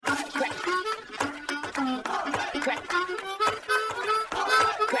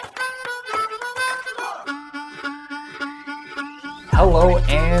Hello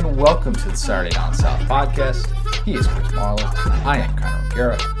and welcome to the Saturday Down South podcast. He is Chris Marler. I am Connor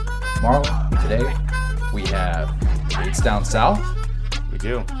O'Gara. Marler, today we have It's Down South. We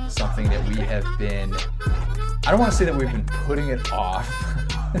do. Something that we have been, I don't want to say that we've been putting it off,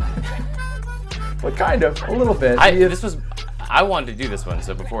 but kind of, a little bit. I wanted to do this one,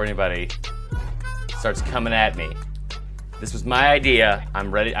 so before anybody starts coming at me, this was my idea.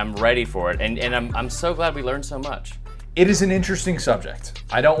 I'm ready for it, and I'm so glad we learned so much. It is an interesting subject.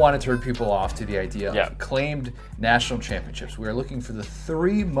 I don't want to turn people off to the idea of claimed national championships. We are looking for the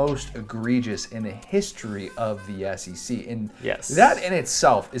three most egregious in the history of the SEC. And that in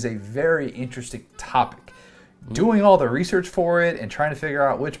itself is a very interesting topic. Doing all the research for it and trying to figure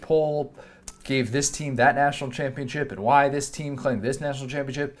out which poll gave this team that national championship and why this team claimed this national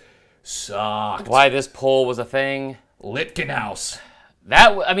championship sucked. Why this poll was a thing. Litkenhouse.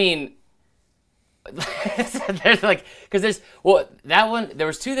 There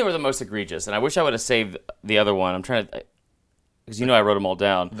was two that were the most egregious, and I wish I would have saved the other one. I'm trying to, because I wrote them all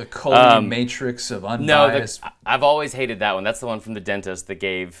down. The Coley matrix of unbiased. No, I've always hated that one. That's the one from the dentist that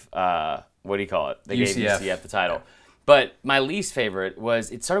gave what do you call it? They UCF. gave UCF the title. Yeah. But my least favorite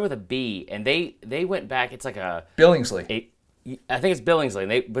was it started with a B, and they went back. It's like a Billingsley. I think it's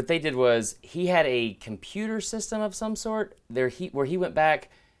Billingsley. And what they did was he had a computer system of some sort where he went back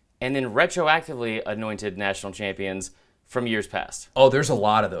and then retroactively anointed national champions from years past. Oh, there's a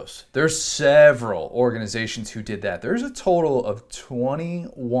lot of those. There's several organizations who did that. There's a total of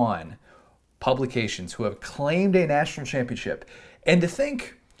 21 publications who have claimed a national championship. And to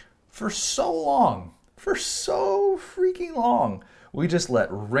think, for so freaking long, we just let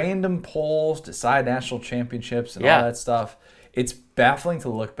random polls decide national championships and all that stuff. It's baffling to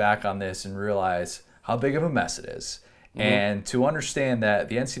look back on this and realize how big of a mess it is. Mm-hmm. And to understand that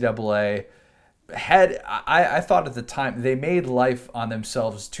the NCAA I thought at the time, they made life on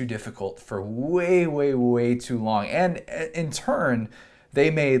themselves too difficult for way too long. And in turn,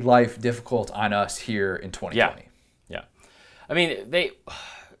 they made life difficult on us here in 2020. Yeah. I mean,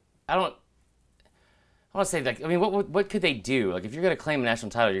 I want to say, what could they do? Like, if you're going to claim a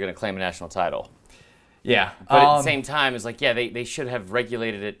national title, you're going to claim a national title. Yeah. But at the same time, it's they should have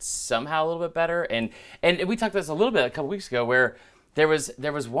regulated it somehow a little bit better. And we talked about this a little bit a couple weeks ago where there was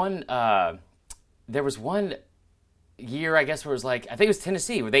one year, I guess, where it was I think it was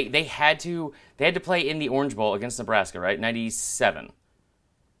Tennessee, where they had to play in the Orange Bowl against Nebraska, right? 97.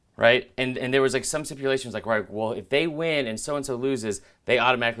 Right? And there was some stipulations well, if they win and so loses, they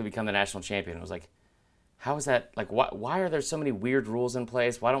automatically become the national champion. It was how is that? Why are there so many weird rules in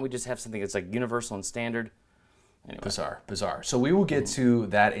place? Why don't we just have something that's universal and standard? Anyway. Bizarre. So we will get to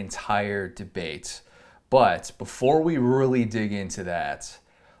that entire debate. But before we really dig into that,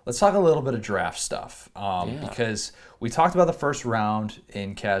 let's talk a little bit of draft stuff. Because we talked about the first round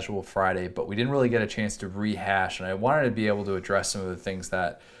in Casual Friday, but we didn't really get a chance to rehash. And I wanted to be able to address some of the things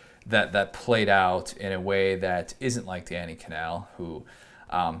that played out in a way that isn't like Danny Kanell, who...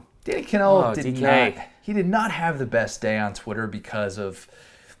 Danny Kanell did not have the best day on Twitter because of,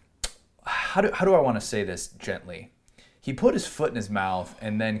 how do I want to say this gently? He put his foot in his mouth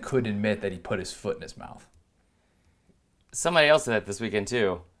and then couldn't admit that he put his foot in his mouth. Somebody else did that this weekend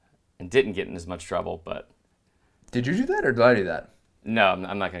too, and didn't get in as much trouble. But did you do that or did I do that? No,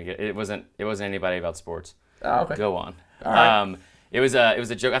 I'm not gonna get it. It wasn't anybody about sports. Oh, okay. Go on. All right. It was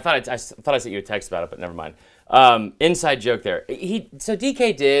a joke. I thought I sent you a text about it, but never mind. Inside joke there. So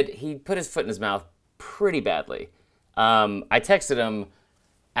DK he put his foot in his mouth pretty badly. I texted him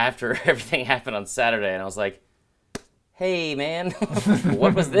after everything happened on Saturday, and I was like, "Hey, man,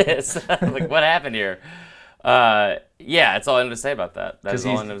 what was this? What happened here?" That's all I wanted to say about that. That's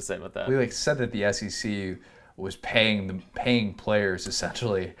all I wanted to say about that. We said that the SEC was paying players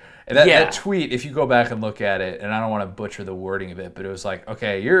essentially. And that tweet, if you go back and look at it, and I don't want to butcher the wording of it, but it was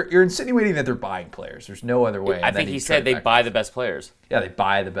okay, you're insinuating that they're buying players. There's no other way. I think he said they buy the best players. Yeah, they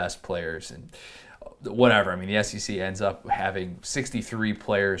buy the best players and whatever. I mean, the SEC ends up having 63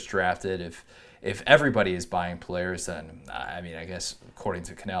 players drafted. If everybody is buying players, then I guess according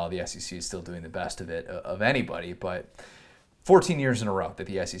to Kanell, the SEC is still doing the best of it of anybody. But 14 years in a row that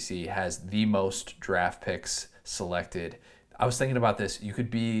the SEC has the most draft picks selected. I was thinking about this. You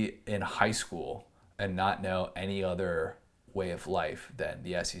could be in high school and not know any other way of life than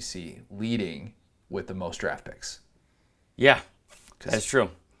the SEC leading with the most draft picks. Yeah, that's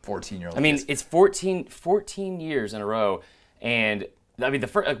true. 14-year-old. It's 14 years in a row. And, we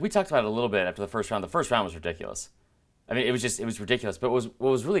talked about it a little bit after the first round. The first round was ridiculous. It was ridiculous. But what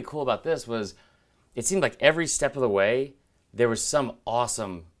was really cool about this was it seemed like every step of the way, there was some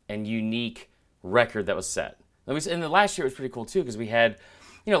awesome and unique record that was set. And the last year was pretty cool too because we had,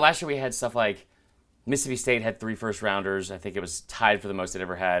 last year we had stuff like Mississippi State had 3 first-rounders. I think it was tied for the most it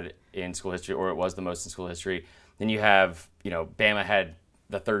ever had in school history, or it was the most in school history. Then you have, Bama had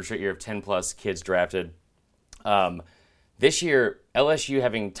the third straight year of 10-plus kids drafted. This year,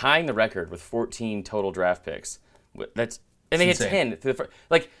 LSU tying the record with 14 total draft picks. They had 10.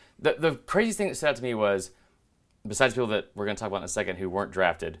 The craziest thing that stood out to me was, besides people that we're going to talk about in a second who weren't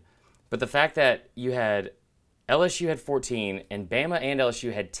drafted, but the fact that LSU had 14 and Bama and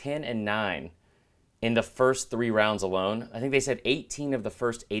LSU had 10 and 9 in the first 3 rounds alone. I think they said 18 of the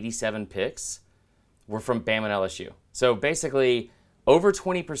first 87 picks were from Bama and LSU. So basically, over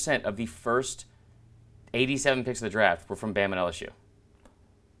 20% of the first 87 picks of the draft were from Bama and LSU.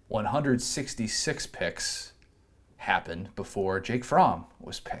 166 picks happened before Jake Fromm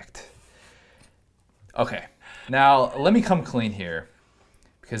was picked. Okay, now let me come clean here,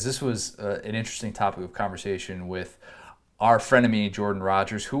 because this was an interesting topic of conversation with our frenemy, Jordan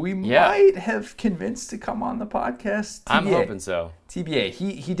Rogers, who we might have convinced to come on the podcast. TBA. I'm hoping so. TBA.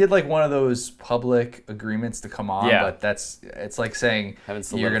 He did like one of those public agreements to come on, but it's like saying haven't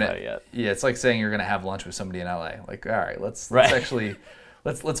solidified it yet. Yeah, it's like saying you're gonna have lunch with somebody in LA. Like, all right, let's actually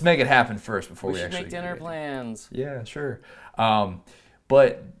let's make it happen first before we actually make dinner plans. Yeah, sure.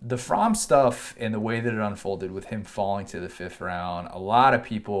 But the Fromm stuff and the way that it unfolded with him falling to the 5th round, a lot of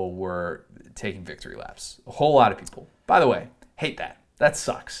people were taking victory laps. A whole lot of people. By the way, hate that. That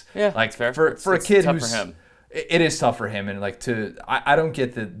sucks. Yeah, like fair. For a kid tough who's for him. It is tough for him, and I don't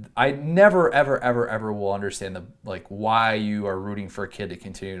get I never ever will understand why you are rooting for a kid to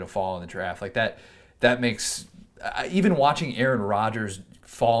continue to fall in the draft like that. That makes even watching Aaron Rodgers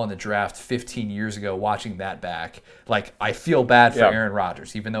fall in the draft 15 years ago, watching that back, I feel bad for Aaron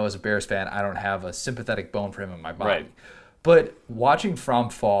Rodgers, even though as a Bears fan I don't have a sympathetic bone for him in my body. Right. But watching Fromm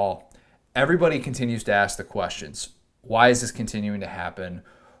fall, everybody continues to ask the questions. Why is this continuing to happen?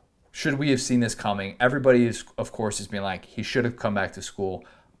 Should we have seen this coming? Everybody is, of course, is being like, he should have come back to school.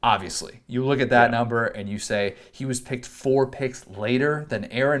 Obviously. You look at that number and you say he was picked 4 picks later than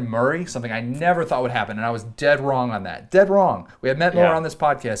Aaron Murray, something I never thought would happen, and I was dead wrong on that. Dead wrong. We had Matt Miller on this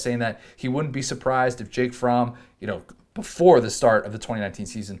podcast saying that he wouldn't be surprised if Jake Fromm, before the start of the 2019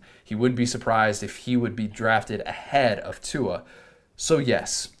 season, he wouldn't be surprised if he would be drafted ahead of Tua. So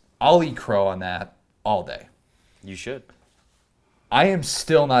yes, I'll eat crow on that all day. You should. I am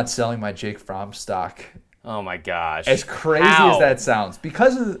still not selling my Jake Fromm stock. Oh my gosh. As crazy as that sounds.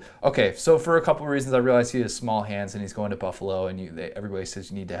 Because of so for a couple of reasons, I realize he has small hands and he's going to Buffalo, and everybody says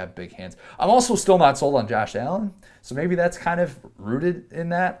you need to have big hands. I'm also still not sold on Josh Allen, so maybe that's kind of rooted in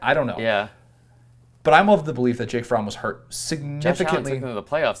that. I don't know. Yeah. But I'm of the belief that Jake Fromm was hurt significantly. Josh Allen took them to the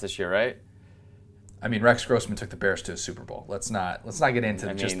playoffs this year, right? I mean, Rex Grossman took the Bears to a Super Bowl. Let's not get into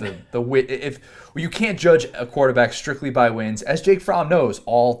the win. If you can't judge a quarterback strictly by wins, as Jake Fromm knows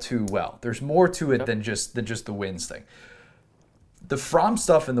all too well. There's more to it than just the wins thing. The Fromm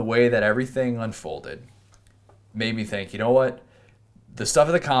stuff and the way that everything unfolded made me think, you know what? The stuff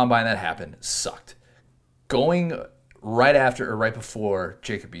at the combine that happened sucked. Going right after or right before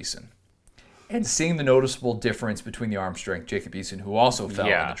Jacob Eason, and seeing the noticeable difference between the arm strength, Jacob Eason, who also fell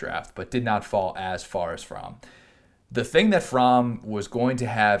in the draft, but did not fall as far as Fromm. The thing that Fromm was going to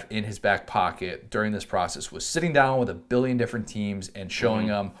have in his back pocket during this process was sitting down with a billion different teams and showing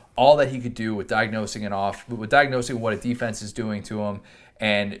them all that he could do with diagnosing what a defense is doing to him,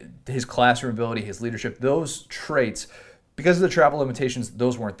 and his classroom ability, his leadership, those traits. Because of the travel limitations,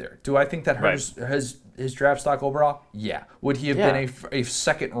 those weren't there. Do I think that hurt his draft stock overall? Yeah. Would he have been a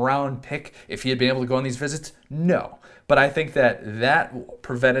second-round pick if he had been able to go on these visits? No. But I think that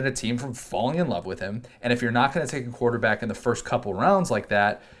prevented a team from falling in love with him. And if you're not going to take a quarterback in the first couple rounds like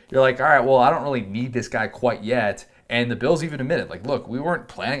that, you're like, all right, well, I don't really need this guy quite yet. And the Bills even admitted, look, we weren't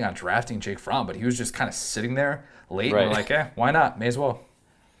planning on drafting Jake Fromm, but he was just kind of sitting there late. And we're like, why not? May as well.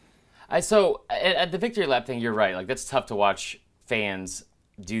 So at the victory lap thing, you're right. That's tough to watch fans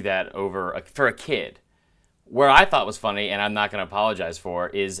do that for a kid. Where I thought was funny, and I'm not going to apologize for,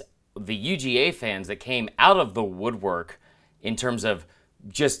 is the UGA fans that came out of the woodwork in terms of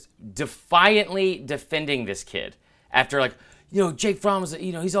just defiantly defending this kid after Jake Fromm is,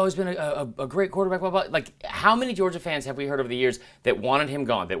 he's always been a great quarterback, blah, blah. How many Georgia fans have we heard over the years that wanted him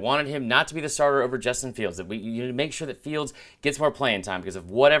gone, that wanted him not to be the starter over Justin Fields, that we make sure that Fields gets more playing time because of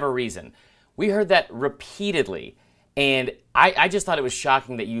whatever reason? We heard that repeatedly, and I just thought it was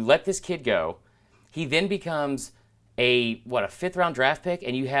shocking that you let this kid go. He then becomes a 5th-round draft pick,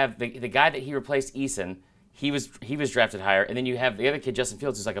 and you have the guy that he replaced, Eason. He was drafted higher, and then you have the other kid, Justin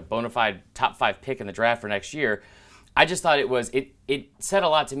Fields, who's a bona fide top 5 pick in the draft for next year. I just thought it said a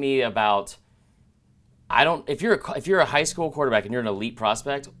lot to me about If you're a high school quarterback and you're an elite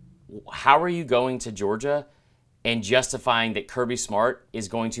prospect, how are you going to Georgia and justifying that Kirby Smart is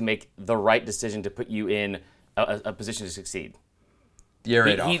going to make the right decision to put you in a position to succeed? The air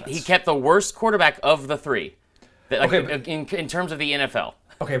raid offense. He kept the worst quarterback of the three, in terms of the NFL.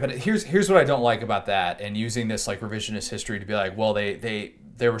 Okay, but here's what I don't like about that, and using this like revisionist history to be like, well, they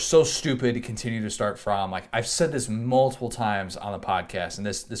were so stupid to continue to start from. Like, I've said this multiple times on the podcast, and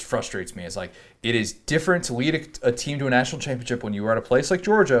this frustrates me. It's like, it is different to lead a team to a national championship when you are at a place like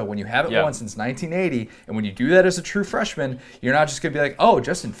Georgia, when you haven't won since 1980, and when you do that as a true freshman, you're not just going to be like, oh,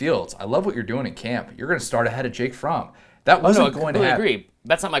 Justin Fields, I love what you're doing in camp. You're going to start ahead of Jake Fromm. That wasn't going to happen. I agree.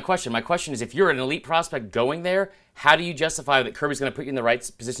 That's not my question. My question is, if you're an elite prospect going there, how do you justify that Kirby's going to put you in the right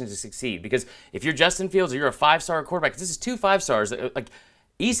position to succeed? Because if you're Justin Fields or you're a 5-star quarterback, this is 2 5-stars. Like,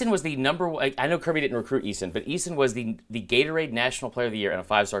 Eason was the number one. I know Kirby didn't recruit Eason, but Eason was the Gatorade National Player of the Year and a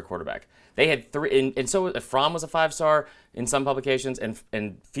 5-star quarterback. They had 3, and so Fromm was a 5-star in some publications,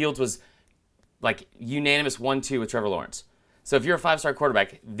 and Fields was like unanimous 1-2 with Trevor Lawrence. So if you're a 5-star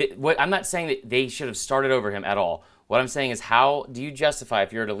quarterback, I'm not saying that they should have started over him at all. What I'm saying is, how do you justify,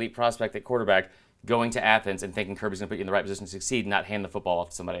 if you're an elite prospect at quarterback, going to Athens and thinking Kirby's going to put you in the right position to succeed, not hand the football off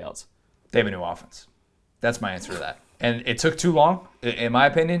to somebody else? They have a new offense. That's my answer to that. And it took too long, in my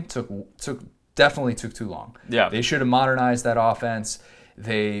opinion. Definitely took too long. Yeah. They should have modernized that offense.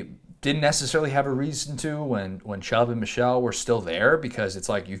 They didn't necessarily have a reason to when Chubb and Michelle were still there, because it's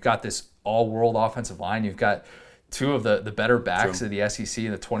like, you've got this all-world offensive line. You've got 2 of the better backs of the SEC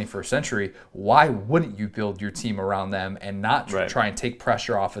in the 21st century. Why wouldn't you build your team around them and not try and take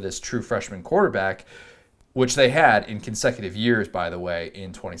pressure off of this true freshman quarterback, which they had in consecutive years, by the way,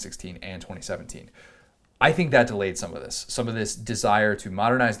 in 2016 and 2017. I think that delayed some of this desire to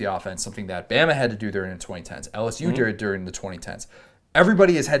modernize the offense, something that Bama had to do during the 2010s. LSU did during the 2010s.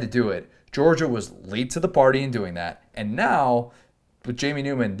 Everybody has had to do it. Georgia was late to the party in doing that. And now, with Jamie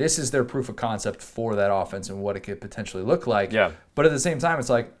Newman, this is their proof of concept for that offense and what it could potentially look like. Yeah. But at the same time, it's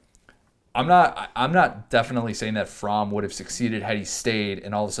like, I'm not definitely saying that Fromm would have succeeded had he stayed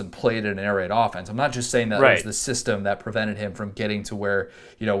and all of a sudden played in an air raid offense. I'm not just saying that it was the system that prevented him from getting to where,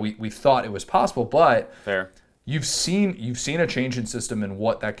 we thought it was possible. But fair. You've seen a change in system and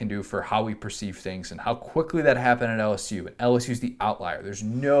what that can do for how we perceive things and how quickly that happened at LSU. And LSU's the outlier. There's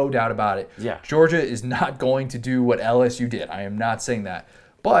no doubt about it. Yeah. Georgia is not going to do what LSU did. I am not saying that.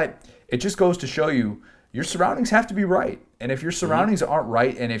 But it just goes to show you, your surroundings have to be right. And if your surroundings aren't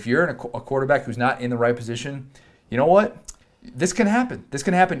right, and if you're a quarterback who's not in the right position, you know what? This can happen. This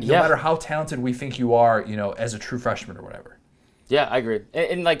can happen no matter how talented we think you are, as a true freshman or whatever. Yeah, I agree.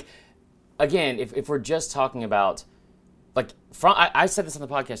 And like, again, if we're just talking about, like, Fromm, I said this on the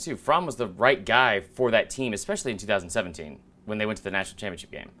podcast too, Fromm was the right guy for that team, especially in 2017 when they went to the national championship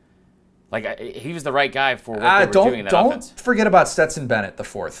game. Like, he was the right guy for what they were doing in that offense. Don't forget about Stetson Bennett, the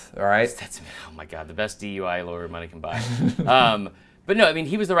 4th, all right? Oh, my God, the best DUI lawyer money can buy. But no, I mean,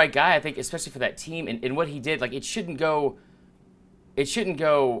 he was the right guy, I think, especially for that team. And what he did, like, it shouldn't go,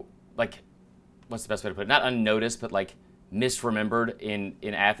 like, what's the best way to put it? Not unnoticed, but, like, misremembered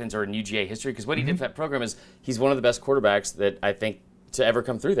in Athens or in UGA history. Because what he did for that program is he's one of the best quarterbacks that I think to ever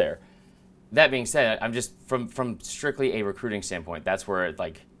come through there. That being said, I'm just, from strictly a recruiting standpoint, that's where,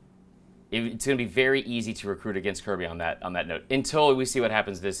 it's going to be very easy to recruit against Kirby on that note until we see what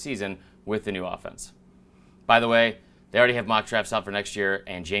happens this season with the new offense. By the way, they already have mock drafts out for next year,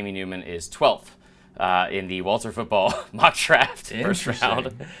 and Jamie Newman is 12th in the Walter Football mock draft first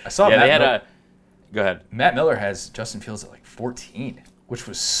round. I saw Go ahead. Matt Miller has Justin Fields at 14, which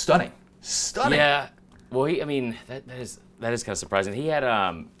was stunning. Stunning. Yeah. Well, that is kind of surprising. He had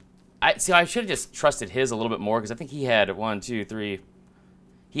I should have just trusted his a little bit more, because I think he had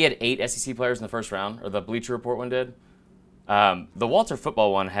 8 SEC players in the first round, or the Bleacher Report one did. The Walter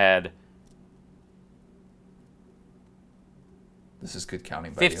Football one had... This is good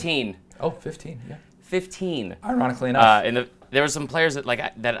counting. 15. You. Oh, 15, yeah. 15. Ironically enough. And there were some players that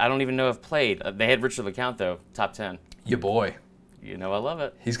I don't even know have played. They had Richard LeCount, though, top 10. Your boy. I love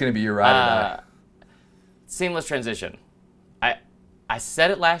it. He's going to be your ride or die. Seamless transition. I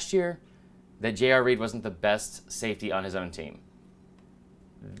said it last year that J.R. Reed wasn't the best safety on his own team.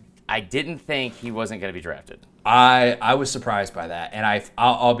 I didn't think he wasn't going to be drafted. I was surprised by that, and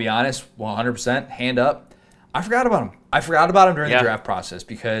I'll be honest, 100%, hand up, I forgot about him. I forgot about him during the draft process,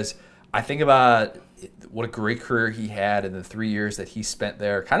 because I think about what a great career he had in the 3 years that he spent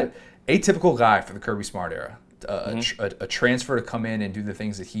there. Kind of atypical guy for the Kirby Smart era. A transfer to come in and do the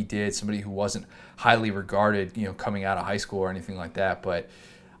things that he did. Somebody who wasn't highly regarded, coming out of high school or anything like that. But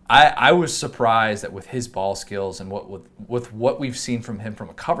I was surprised that with his ball skills and with what we've seen from him from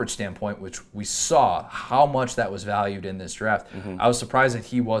a coverage standpoint, which we saw how much that was valued in this draft, I was surprised that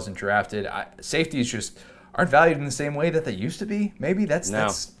he wasn't drafted. Safeties just aren't valued in the same way that they used to be. Maybe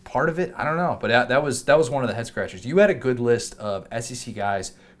that's part of it. I don't know. But that was one of the head scratchers. You had a good list of SEC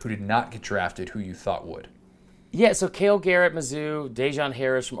guys who did not get drafted who you thought would. Yeah, so Cale Garrett, Mizzou, Dejon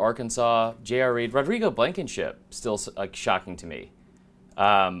Harris from Arkansas, J.R. Reed, Rodrigo Blankenship, still shocking to me.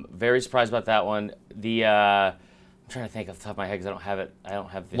 Very surprised about that one. I'm trying to think off the top of my head because I don't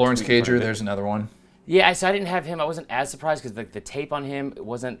have the Lawrence Cager, there's another one. Yeah, so I didn't have him. I wasn't as surprised because the tape on him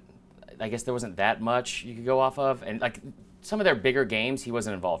wasn't. I guess there wasn't that much you could go off of, and like some of their bigger games, he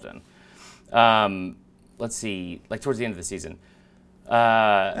wasn't involved in. Let's see, like towards the end of the season.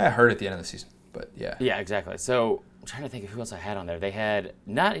 I heard at the end of the season, but yeah. Yeah, exactly. So I'm trying to think of who else I had on there. They had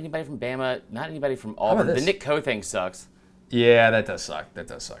not anybody from Bama, not anybody from Auburn. The Nick Coe thing sucks. Yeah, that does suck.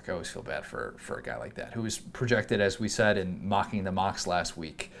 I always feel bad for a guy like that who was projected, as we said in Mocking the Mocks last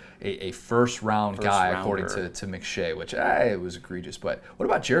week, a first-round guy, according to McShay, which it was egregious. But what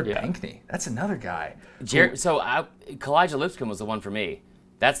about Jared Pinkney? That's another guy. Kalijah Lipscomb was the one for me.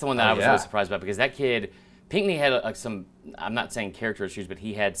 That's the one that I was really surprised about because that kid, Pinkney had some, I'm not saying character issues, but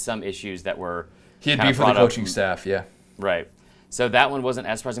he had some issues that were He had beef with the coaching staff, yeah. Right. So that one wasn't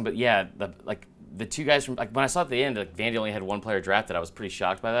as surprising, but yeah, the two guys from, like when I saw at the end, like Vandy only had one player drafted, I was pretty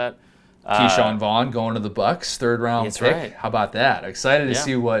shocked by that. Keyshawn Vaughn going to the Bucks, third-round pick. Right. How about that? Excited to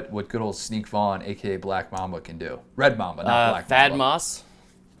see what good old Sneak Vaughn, a.k.a. Black Mamba, can do. Red Mamba, not Black Mamba. Thad Moss.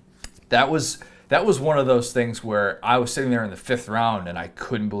 That was one of those things where I was sitting there in the 5th round and I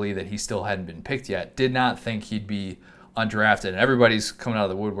couldn't believe that he still hadn't been picked yet. Did not think he'd be undrafted. And everybody's coming out of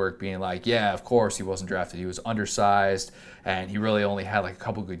the woodwork being like, yeah, of course he wasn't drafted. He was undersized and he really only had like a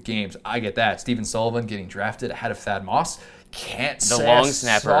couple good games. I get that. Stephen Sullivan getting drafted ahead of Thad Moss. Can't say long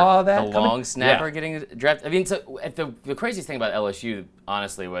snapper. Saw that the long snapper getting drafted. I mean, so the craziest thing about LSU,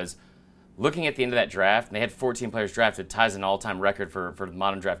 honestly, was looking at the end of that draft. And they had 14 players drafted, ties an all-time record for the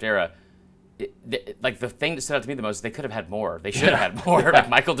modern draft era. Like the thing that stood out to me the most is they could have had more. They should have had more. Like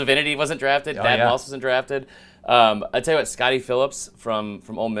Michael Divinity wasn't drafted. Thad Moss wasn't drafted. I tell you what, Scotty Phillips from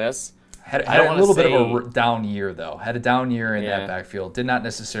Ole Miss. Had a little bit of a down year, though. Had a down year in that backfield. Did not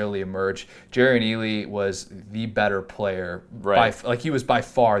necessarily emerge. Jerry Neely was the better player. Right. He was by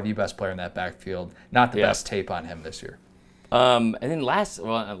far the best player in that backfield. Not the best tape on him this year. And then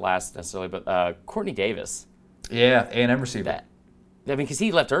not last necessarily, but Courtney Davis. Yeah, A&M receiver. Because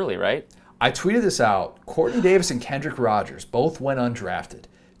he left early, right? I tweeted this out. Courtney Davis and Kendrick Rogers both went undrafted.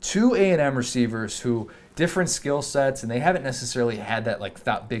 Two A&M receivers who different skill sets, and they haven't necessarily had that like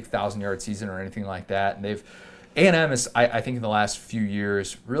big 1,000-yard season or anything like that. And A&M is, I think, in the last few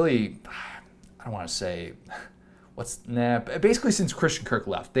years, really, I don't want to say, basically since Christian Kirk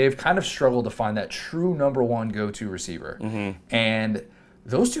left, they've kind of struggled to find that true number one go-to receiver. Mm-hmm. And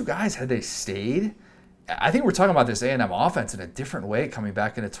those two guys, had they stayed, I think we're talking about this A&M offense in a different way coming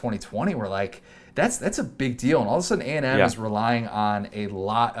back into 2020. We're like, that's a big deal. And all of a sudden A&M is relying on a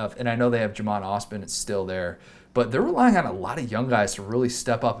lot of, and I know they have Jamon Osman, it's still there, but they're relying on a lot of young guys to really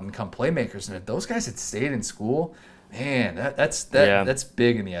step up and become playmakers. And if those guys had stayed in school, man, that's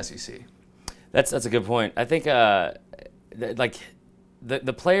big in the SEC. That's a good point. I think like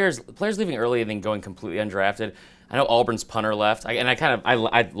the players leaving early and then going completely undrafted. I know Auburn's punter left,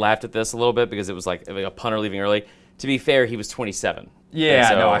 I laughed at this a little bit because it was like a punter leaving early. To be fair, he was 27. Yeah,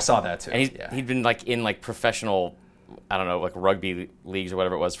 so, no, I saw that too. And he'd been like in like professional, I don't know, like rugby leagues or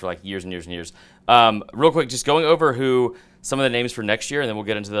whatever it was for like years and years and years. Real quick, just going over who some of the names for next year, and then we'll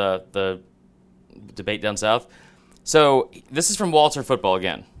get into the debate down south. So this is from Walter Football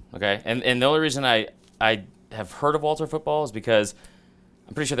again, okay? And the only reason I have heard of Walter Football is because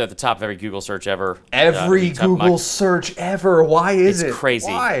I'm pretty sure they're at the top of every Google search ever. Every Google search ever. Why is it? It's crazy.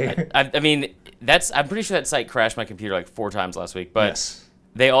 Why? I mean, I'm pretty sure that site crashed my computer like 4 times last week. But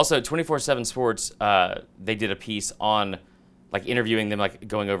they also, 24/7 Sports, they did a piece on like interviewing them, like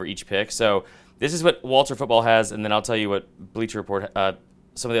going over each pick. So this is what Walter Football has, and then I'll tell you what Bleacher Report,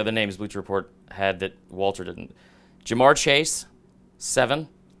 some of the other names Bleacher Report had that Walter didn't. Jamar Chase, 7.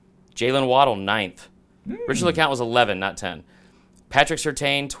 Jalen Waddle, 9th. Richard LeCount was 11, not 10. Patrick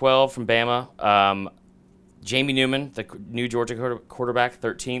Surtain, 12 from Bama. Jamie Newman, the new Georgia quarterback,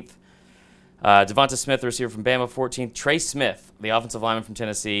 13th. Devonta Smith, the receiver from Bama, 14th. Trey Smith, the offensive lineman from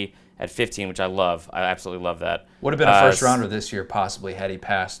Tennessee, at 15, which I love. I absolutely love that. Would have been a first-rounder this year, possibly, had he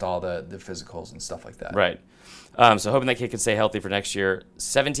passed all the physicals and stuff like that. Right. So hoping that kid can stay healthy for next year.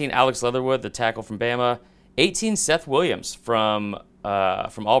 17, Alex Leatherwood, the tackle from Bama. 18, Seth Williams from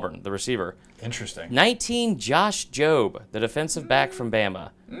Auburn, the receiver. Interesting. 19, Josh Jobe, the defensive back from Bama.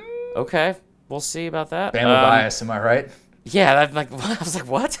 Okay, we'll see about that. Bama bias, am I right? Yeah, I was like,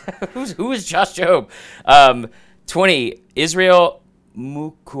 what? Who is Josh Jobe? 20, Israel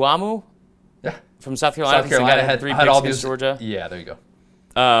Mukuamu Yeah. from South Carolina. South Carolina had 3 had picks all against these. Georgia. Yeah, there you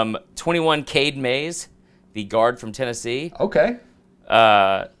go. 21, Cade Mays, the guard from Tennessee. Okay.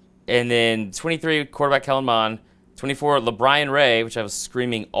 And then 23, quarterback Kellen Mond. 24, LeBrian Ray, which I was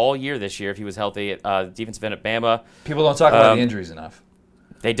screaming all year this year if he was healthy, defensive end at Bama. People don't talk about the injuries enough.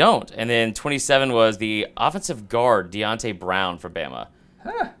 They don't. And then 27 was the offensive guard, Deontay Brown from Bama.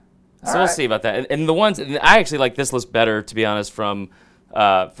 So we'll see about that. And the ones, and I actually like this list better, to be honest, from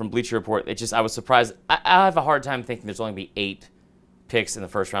Bleacher Report. I was surprised. I have a hard time thinking there's only going to be 8 picks in the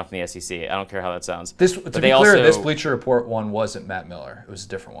first round from the SEC. I don't care how that sounds. To be clear, this Bleacher Report one wasn't Matt Miller. It was a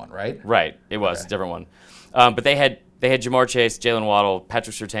different one, right? Right. It was a different one. But they had Jamar Chase, Jalen Waddle,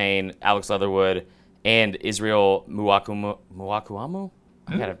 Patrick Surtain, Alex Leatherwood, and Israel Muwakuamu.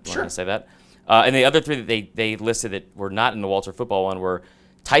 I gotta learn how to say that. And the other 3 that they listed that were not in the Walter football one were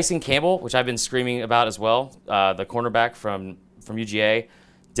Tyson Campbell, which I've been screaming about as well, the cornerback from UGA,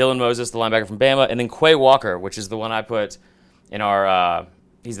 Dylan Moses, the linebacker from Bama, and then Quay Walker, which is the one I put in our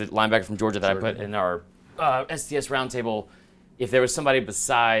he's the linebacker from Georgia that I put in our SDS roundtable. If there was somebody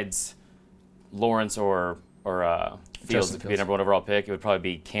besides Lawrence or Fields that could be a number 1 overall pick, it would probably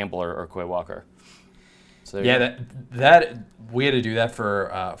be Campbell or Quay Walker. So that we had to do that for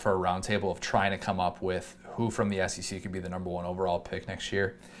a roundtable of trying to come up with who from the SEC could be the number 1 overall pick next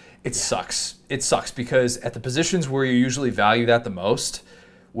year. It sucks. It sucks because at the positions where you usually value that the most,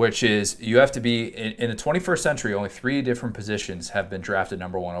 which is you have to be in the 21st century, only 3 different positions have been drafted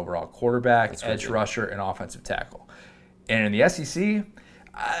number 1 overall: quarterback, edge rusher, and offensive tackle. And in the SEC,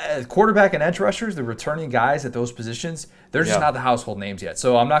 quarterback and edge rushers, the returning guys at those positions, they're just not the household names yet.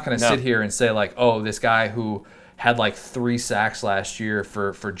 So I'm not going to sit here and say like, oh, this guy who had like 3 sacks last year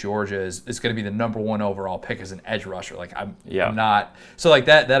for Georgia is going to be the number 1 overall pick as an edge rusher. Like I'm not. So like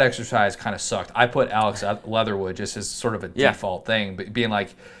that exercise kind of sucked. I put Alex Leatherwood just as sort of a default thing, but being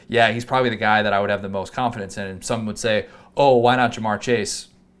like, yeah, he's probably the guy that I would have the most confidence in. And some would say, oh, why not Jamar Chase?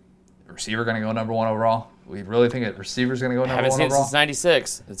 Receiver going to go number 1 overall? We really think a receiver's going to go number 1 overall? I haven't seen it since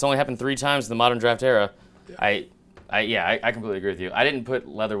 '96. It's only happened 3 times in the modern draft era. I completely agree with you. I didn't put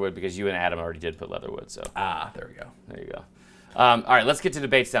Leatherwood because you and Adam already did put Leatherwood. So there we go. There you go. All right, let's get to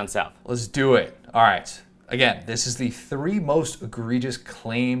debates down south. Let's do it. All right. Again, this is the 3 most egregious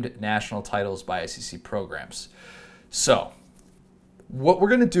claimed national titles by SEC programs. So what we're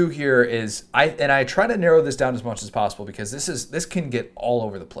going to do here is I try to narrow this down as much as possible because this can get all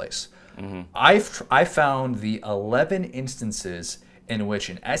over the place. Mm-hmm. I found the 11 instances in which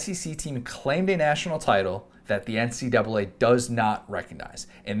an SEC team claimed a national title that the NCAA does not recognize.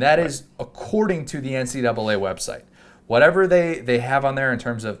 And that is according to the NCAA website. Whatever they have on there in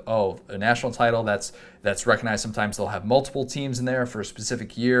terms of, a national title that's recognized, sometimes they'll have multiple teams in there for a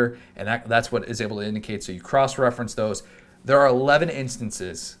specific year, and that's what is able to indicate. So you cross-reference those. There are 11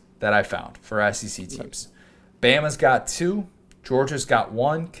 instances that I found for SEC teams. Bama's got 2. Georgia's got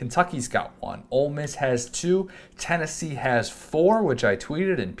 1. Kentucky's got 1. Ole Miss has 2. Tennessee has 4, which I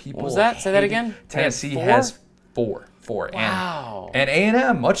tweeted, and people. What was that? Say that again. Tennessee has 4. Wow. And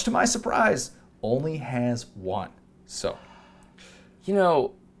A&M, much to my surprise, only has 1. So,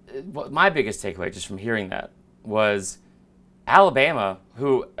 my biggest takeaway just from hearing that was Alabama,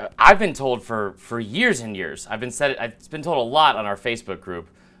 who I've been told for years and years. It's been told a lot on our Facebook group.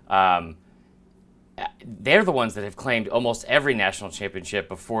 They're the ones that have claimed almost every national championship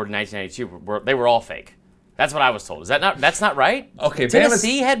before 1992. They were all fake. That's what I was told. That's not right? Okay,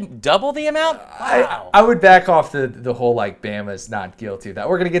 Tennessee had double the amount? Wow. I would back off the whole like Bama's not guilty of that.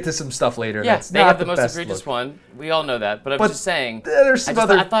 We're going to get to some stuff later. Yeah, that's they not have the the most best egregious look. one. We all know that. But I'm just saying. There's some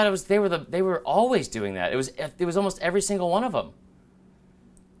other. I thought they were always doing that. It was almost every single one of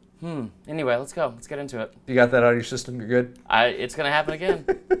them. Anyway, let's go. Let's get into it. You got that out of your system? You're good? It's going to happen again.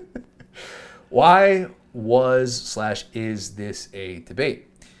 Why is this a debate?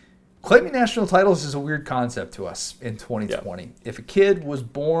 Claiming national titles is a weird concept to us in 2020. Yeah. If a kid was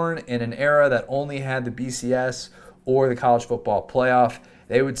born in an era that only had the BCS or the college football playoff,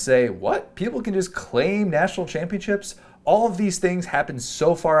 they would say, what? People can just claim national championships? All of these things happen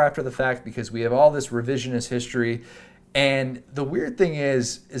so far after the fact because we have all this revisionist history. And the weird thing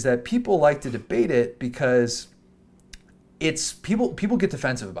is that people like to debate it because it's people get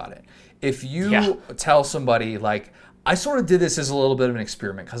defensive about it. If you tell somebody like, I sort of did this as a little bit of an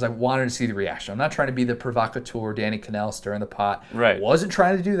experiment because I wanted to see the reaction. I'm not trying to be the provocateur, Danny Cannell stirring the pot. Right. Wasn't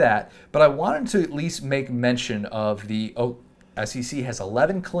trying to do that, but I wanted to at least make mention of the SEC has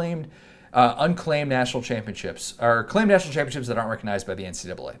 11 claimed unclaimed national championships, or claimed national championships that aren't recognized by the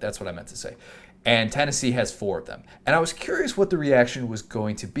NCAA. That's what I meant to say. And Tennessee has 4 of them. And I was curious what the reaction was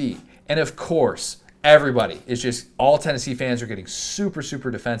going to be. And of course, everybody is just, all Tennessee fans are getting super, super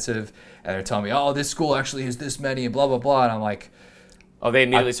defensive. And they're telling me, oh, this school actually has this many and blah, blah, blah. And I'm like... Oh, they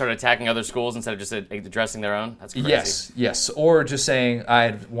immediately started attacking other schools instead of just addressing their own? That's crazy. Yes. Or just saying, I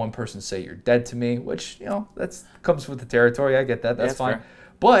had one person say you're dead to me, which, that comes with the territory. I get that. That's fine. Fair.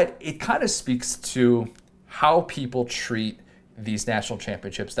 But it kind of speaks to how people treat these national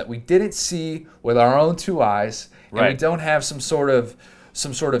championships that we didn't see with our own 2 eyes, and we don't have some sort of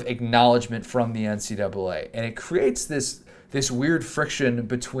acknowledgement from the NCAA, and it creates this weird friction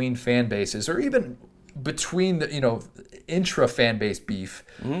between fan bases, or even between the intra fan base beef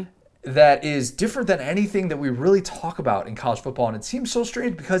that is different than anything that we really talk about in college football, and it seems so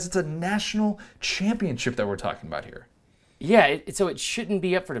strange because it's a national championship that we're talking about here. Yeah, so it shouldn't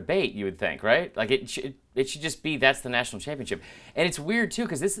be up for debate, you would think, right? Like it should just be that's the national championship. And it's weird too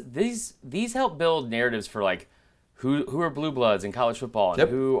because these help build narratives for like who are blue bloods in college football and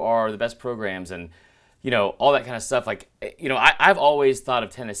who are the best programs and all that kind of stuff. Like I've always thought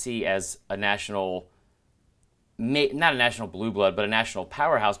of Tennessee as a national, not a national blue blood, but a national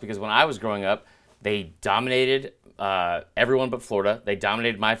powerhouse because when I was growing up, they dominated everyone but Florida. They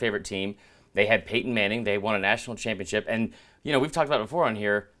dominated my favorite team. They had Peyton Manning. They won a national championship. And, we've talked about it before on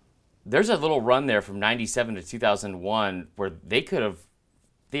here. There's a little run there from 97 to 2001 where they could have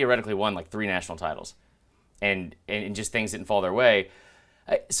theoretically won like 3 national titles. And just things didn't fall their way.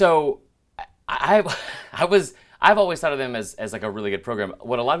 So I've always thought of them as like a really good program.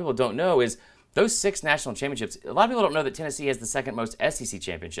 What a lot of people don't know is those 6 national championships, a lot of people don't know that Tennessee has the second most SEC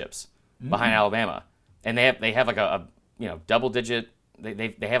championships behind Alabama. And they have like a double digit,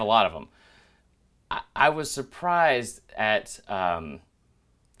 they have a lot of them. I was surprised at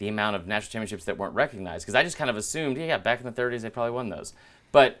the amount of national championships that weren't recognized because I just kind of assumed, back in the 30s they probably won those.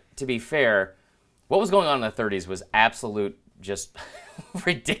 But to be fair, what was going on in the 30s was absolute just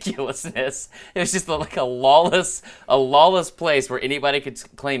ridiculousness. It was just like a lawless place where anybody could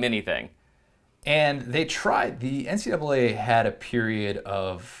claim anything. And they tried. The NCAA had a period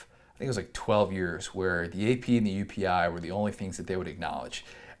of, I think it was like 12 years, where the AP and the UPI were the only things that they would acknowledge.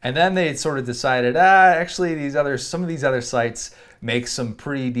 And then they sort of decided, actually, some of these other sites make some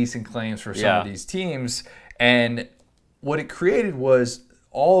pretty decent claims for some of these teams. And what it created was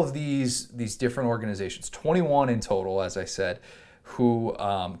all of these different organizations, 21 in total, as I said, who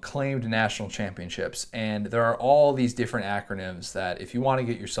claimed national championships. And there are all these different acronyms that, if you want to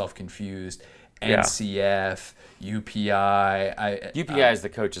get yourself confused, NCF, UPI. UPI is the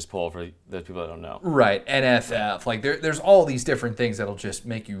coaches poll for those people that don't know. Right, NFF. Like there's all these different things that'll just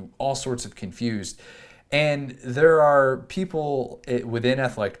make you all sorts of confused. And there are people within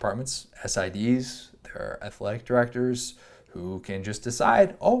athletic departments, SIDs, there are athletic directors who can just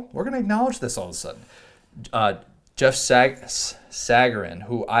decide, we're going to acknowledge this all of a sudden. Jeff Sagarin,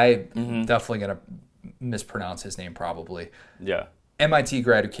 who I'm definitely going to mispronounce his name probably. Yeah. MIT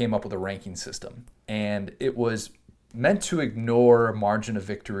grad who came up with a ranking system, and it was meant to ignore margin of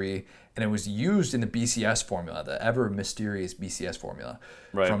victory, and it was used in the BCS formula, the ever mysterious BCS formula,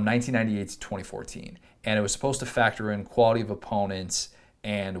 from 1998 to 2014. And it was supposed to factor in quality of opponents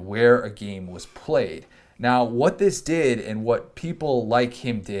and where a game was played. Now, what this did and what people like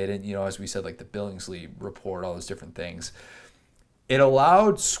him did, and as we said, like the Billingsley report, all those different things, it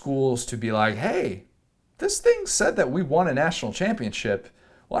allowed schools to be like, hey, this thing said that we won a national championship.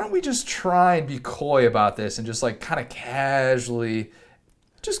 Why don't we just try and be coy about this and just like kind of casually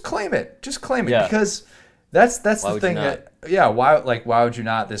just claim it. Just claim it because that's the thing why would you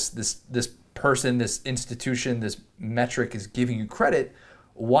not? This person, this institution, this metric is giving you credit.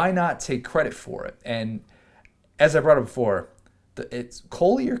 Why not take credit for it? And as I brought up before, it's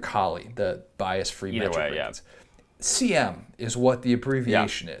Coley or Collie, the bias-free metric ratings. CM is what the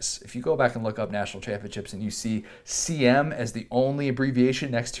abbreviation is. If you go back and look up national championships and you see CM as the only abbreviation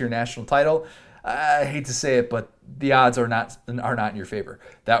next to your national title, I hate to say it, but the odds are not in your favor.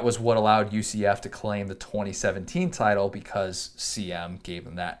 That was what allowed UCF to claim the 2017 title because CM gave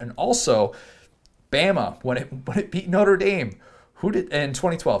them that. And also, Bama, when it beat Notre Dame, in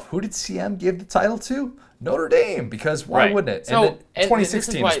 2012, who did CM give the title to? Notre Dame, because why wouldn't it? So, and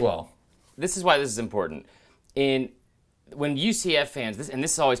 2016 as well. This is why this is important. When UCF fans,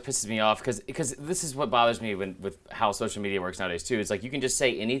 this always pisses me off because this is what bothers me with how social media works nowadays too. It's like you can just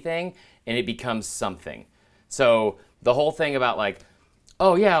say anything and it becomes something. So the whole thing about like,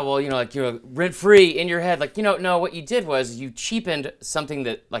 oh yeah, well like you're rent free in your head, like no, what you did was you cheapened something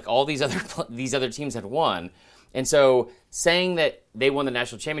that like all these other teams had won, and so saying that they won the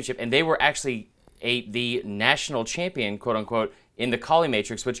national championship, and they were actually the national champion, quote unquote, in the Colley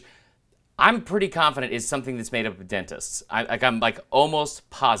Matrix, which I'm pretty confident is something that's made up of dentists. I'm like almost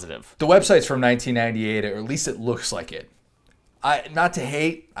positive. The website's from 1998, or at least it looks like it. Not to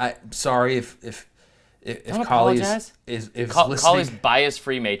hate. Sorry if Colley is listening. Colley's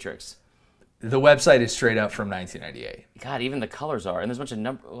bias-free matrix. The website is straight up from 1998. God, even the colors are, and there's a bunch of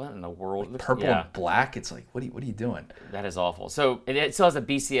numbers. What in the world? Like purple and black. It's like, what are you doing? That is awful. So it still has a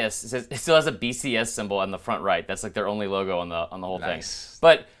BCS. It still has a BCS symbol on the front right. That's like their only logo on the whole thing.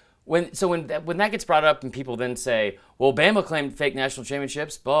 But when that gets brought up and people then say, well, Bama claimed fake national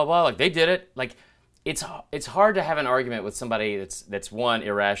championships, blah blah, like they did it. Like it's hard to have an argument with somebody that's one,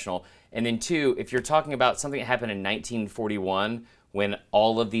 irrational, and then two, if you're talking about something that happened in 1941 when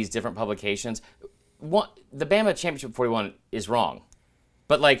all of these different publications, the Bama championship 41 is wrong.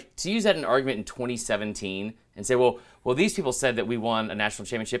 But like to use that in an argument in 2017 and say, well, these people said that we won a national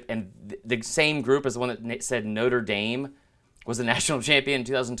championship, and the same group as the one that said Notre Dame was the national champion in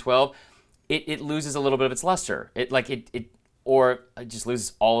 2012, it loses a little bit of its luster. It just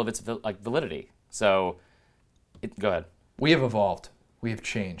loses all of its validity. So, go ahead. We have evolved. We have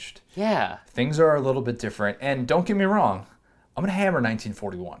changed. Yeah. Things are a little bit different. And don't get me wrong, I'm going to hammer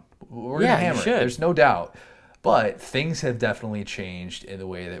 1941. We're going to hammer it. There's no doubt. But things have definitely changed in the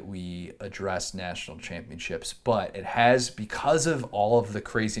way that we address national championships. But it has, because of all of the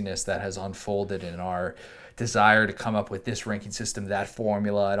craziness that has unfolded in our desire to come up with this ranking system, that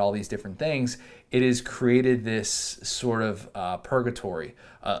formula, and all these different things, it has created this sort of purgatory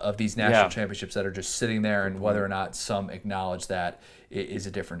of these national championships that are just sitting there, and whether or not some acknowledge that is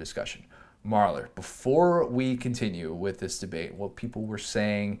a different discussion. Marler, before we continue with this debate, what people were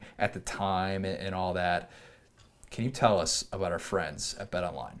saying at the time and all that, can you tell us about our friends at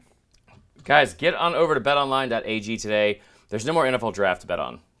BetOnline? Guys, get on over to betonline.ag today. There's no more NFL draft to bet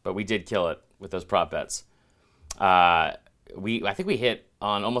on, but we did kill it with those prop bets. I think we hit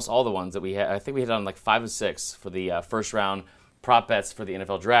on almost all the ones that we had. I think we hit on like 5 or 6 for the first round prop bets for the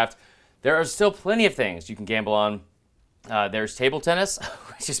NFL draft. There are still plenty of things you can gamble on. There's table tennis,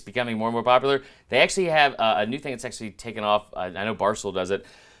 which is becoming more and more popular. They actually have a new thing that's actually taken off. I know Barstool does it.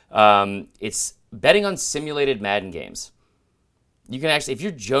 It's betting on simulated Madden games. You can actually, if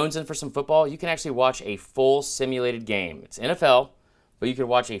you're jonesing for some football, you can actually watch a full simulated game. It's NFL, but you can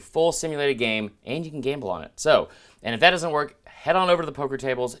watch a full simulated game and you can gamble on it. So, and if that doesn't work, head on over to the poker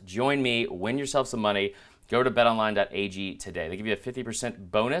tables, join me, win yourself some money. Go to betonline.ag today. They give you a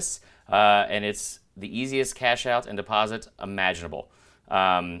 50% bonus, and it's the easiest cash out and deposit imaginable.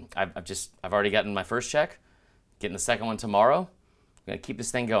 I've already gotten my first check, getting the second one tomorrow. I'm going to keep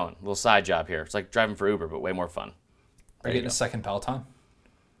this thing going. A little side job here. It's like driving for Uber, but way more fun. Are you getting a second Peloton?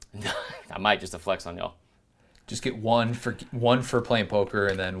 I might, just to flex on y'all. Just get one for playing poker,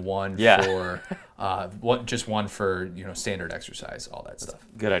 and then one for one for standard exercise, all that stuff.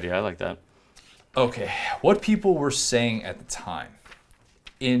 Good idea. I like that. Okay, what people were saying at the time.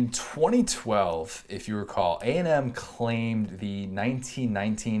 In 2012, if you recall, A&M claimed the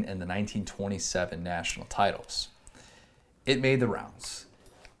 1919 and the 1927 national titles. It made the rounds.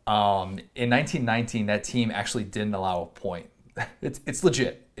 In 1919, that team actually didn't allow a point. It's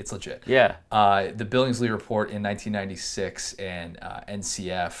legit. It's legit. Yeah. The Billingsley report in 1996 and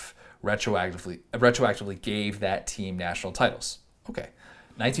NCF retroactively gave that team national titles. Okay.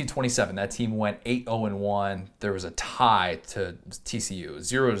 1927, that team went 8-0-1. There was a tie to TCU,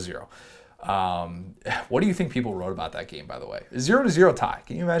 0-0. What do you think people wrote about that game, by the way? 0-0 tie.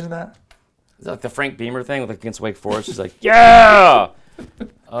 Can you imagine that? Is that like the Frank Beamer thing against Wake Forest? He's like, yeah!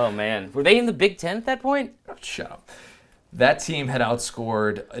 Oh, man. Were they in the Big Ten at that point? Oh, shut up. That team had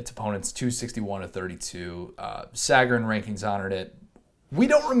outscored its opponents 261-32. Sagarin rankings honored it. We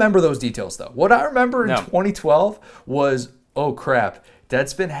don't remember those details, though. What I remember in 2012 was, oh, crap,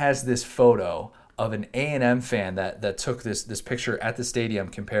 Deadspin has this photo of an A&M fan that took this picture at the stadium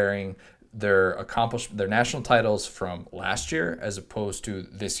comparing their national titles from last year as opposed to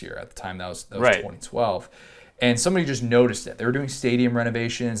this year. At the time, that was right. 2012. And somebody just noticed it. They were doing stadium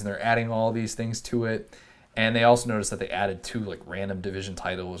renovations, and they're adding all these things to it. And they also noticed that they added 2 random division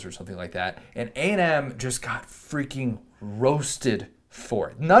titles or something like that. And A&M just got freaking roasted for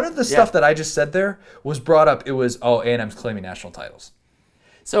it. None of the stuff that I just said there was brought up. It was, A&M's claiming national titles.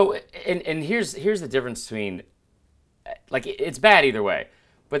 So, and here's the difference between, it's bad either way,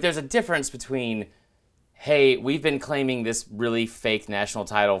 but there's a difference between, hey, we've been claiming this really fake national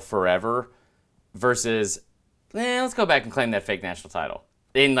title forever, versus, let's go back and claim that fake national title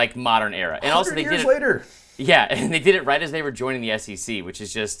in modern era. And also they did it later. Yeah, and they did it right as they were joining the SEC, which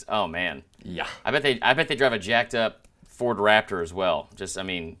is just, oh man. Yeah. I bet they drive a jacked up Ford Raptor as well. Just, I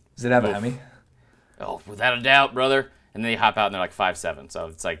mean... Does it have a Hemi? Oh, without a doubt, brother. And then they hop out and they're like 5'7". So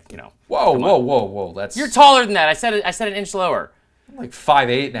it's like, Whoa. That's... You're taller than that. I said an inch lower. I'm like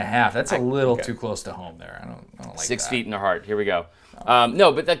 5'8.5". That's a little too close to home there. I don't like 6 that. feet in the heart. Here we go.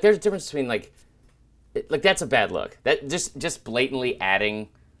 No, but like there's a difference between like that's a bad look. That just blatantly adding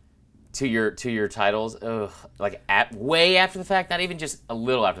to your titles. Ugh, like way after the fact. Not even just a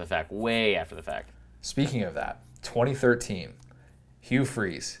little after the fact. Way after the fact. Speaking of that, 2013, Hugh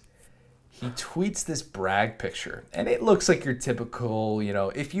Freeze. He tweets this brag picture, and it looks like your typical,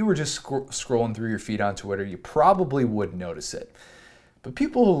 if you were just scrolling through your feed on Twitter, you probably would notice it. But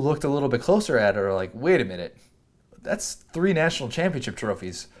people who looked a little bit closer at it are like, wait a minute, that's 3 national championship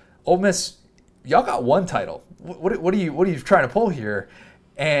trophies. Ole Miss, y'all got 1 title. What are you trying to pull here?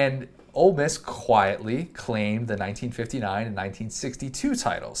 And Ole Miss quietly claimed the 1959 and 1962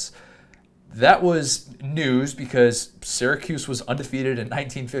 titles. That was news because Syracuse was undefeated in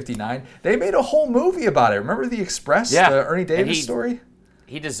 1959. They made a whole movie about it. Remember The Express, the Ernie Davis story?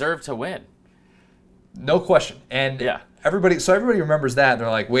 He deserved to win. No question. And everybody remembers that, and they're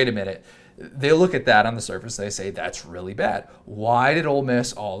like, wait a minute. They look at that on the surface, and they say, that's really bad. Why did Ole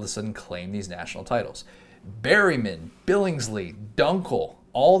Miss all of a sudden claim these national titles? Berryman, Billingsley, Dunkel,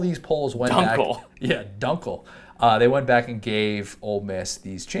 all these polls went back. Yeah, Dunkel. They went back and gave Ole Miss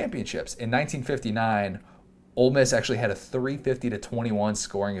these championships. In 1959, Ole Miss actually had a 350-21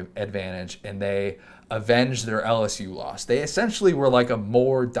 scoring advantage, and they avenged their LSU loss. They essentially were like a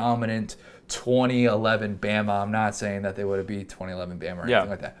more dominant 2011 Bama. I'm not saying that they would have beat 2011 Bama or anything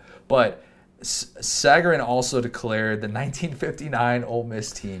like that. But Sagarin also declared the 1959 Ole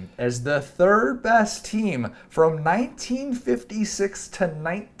Miss team as the 3rd best team from 1956 to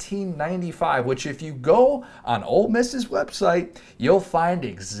 1995, which if you go on Ole Miss's website, you'll find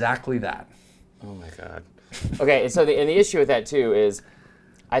exactly that. Oh, my God. Okay, so the issue with that, too, is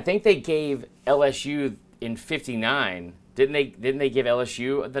I think they gave LSU in 59. Didn't they give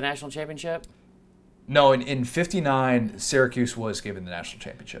LSU the national championship? No, in 59, Syracuse was given the national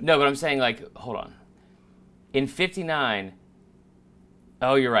championship. No, but I'm saying, hold on. In 59,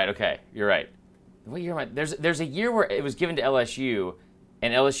 oh, you're right. Okay, you're right. What year am I? There's a year where it was given to LSU,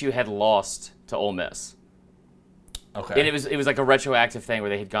 and LSU had lost to Ole Miss. Okay. And it was like a retroactive thing where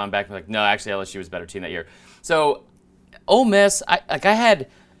they had gone back and like, no, actually LSU was a better team that year. So Ole Miss, I had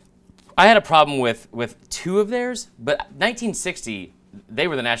a problem with 2 of theirs, but 1960 they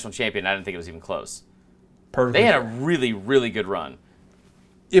were the national champion. I didn't think it was even close. Perfect. They had a really, really good run.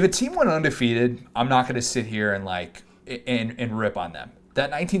 If a team went undefeated, I'm not going to sit here and and rip on them.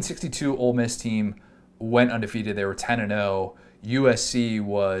 That 1962 Ole Miss team went undefeated. They were 10-0. USC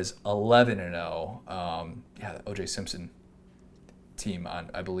was 11-0. The O.J. Simpson team,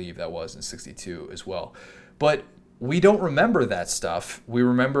 I believe that was in 62 as well. But we don't remember that stuff. We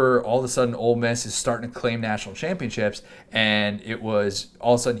remember all of a sudden Ole Miss is starting to claim national championships, and it was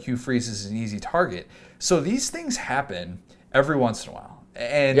all of a sudden Hugh Freeze is an easy target. So these things happen every once in a while.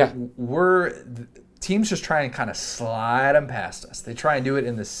 And teams just try and kind of slide them past us. They try and do it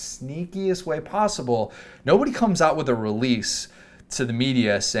in the sneakiest way possible. Nobody comes out with a release to the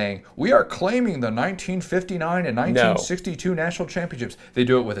media saying, we are claiming the 1959 and 1962 national championships. They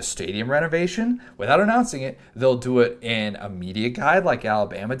do it with a stadium renovation without announcing it. They'll do it in a media guide like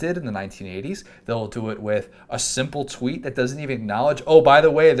Alabama did in the 1980s. They'll do it with a simple tweet that doesn't even acknowledge, oh, by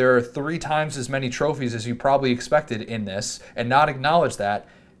the way, there are 3 times as many trophies as you probably expected in this, and not acknowledge that.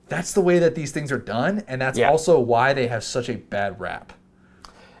 That's the way that these things are done, and that's also why they have such a bad rap.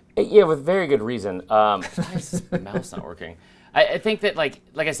 Yeah, with very good reason. Why is this mouse not working? I think that, like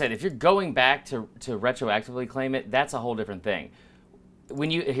I said, if you're going back to retroactively claim it, that's a whole different thing.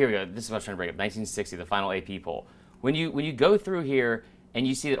 Here we go. This is what I was trying to bring up. 1960, the final AP poll. When you go through here and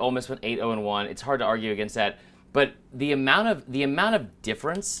you see that Ole Miss went 8-0-1, it's hard to argue against that. But the amount of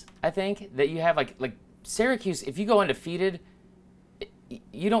difference, I think, that you have, like Syracuse, if you go undefeated,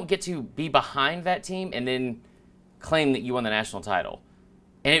 you don't get to be behind that team and then claim that you won the national title.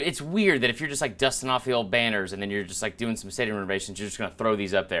 And it's weird that if you're just like dusting off the old banners and then you're just like doing some stadium renovations, you're just going to throw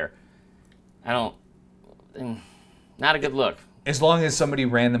these up there. Not a good look. As long as somebody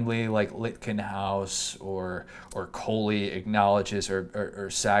randomly like Lichtkenhaus or Coley acknowledges or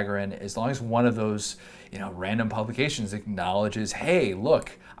Sagarin, as long as one of those random publications acknowledges, hey,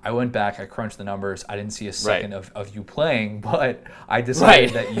 look, I went back, I crunched the numbers, I didn't see a second of you playing, but I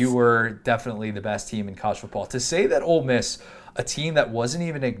decided that you were definitely the best team in college football. To say that Ole Miss, a team that wasn't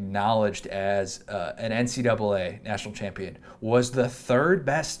even acknowledged as an NCAA national champion, was the 3rd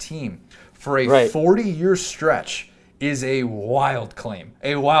best team for a 40-year stretch is a wild claim.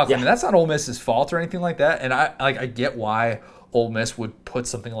 A wild claim. Yeah. And that's not Ole Miss's fault or anything like that. And I get why Ole Miss would put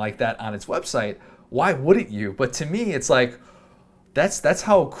something like that on its website. Why wouldn't you? But to me, it's like that's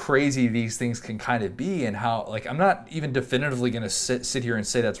how crazy these things can kind of be, and how, like, I'm not even definitively going to sit here and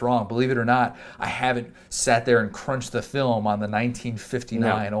say that's wrong. Believe it or not, I haven't sat there and crunched the film on the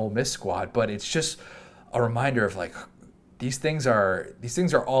 1959 Ole Miss squad, but it's just a reminder of, like, these things are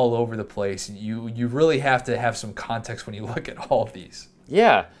all over the place. You really have to have some context when you look at all of these.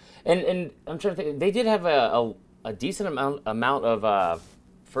 Yeah, and I'm trying to think. They did have a decent amount of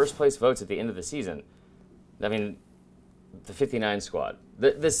first place votes at the end of the season. I mean, the 59 squad,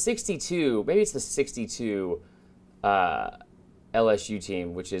 the 62, maybe it's the 62 LSU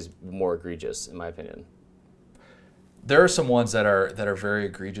team, which is more egregious in my opinion. There are some ones that are very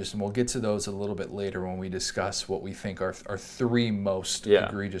egregious, and we'll get to those a little bit later when we discuss what we think our three most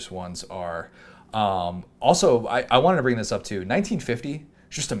egregious ones are. Also, I wanted to bring this up too. 1950,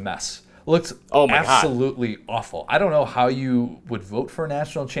 just a mess. Looked absolutely awful. I don't know how you would vote for a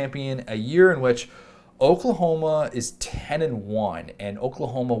national champion a year in which Oklahoma is 10-1, and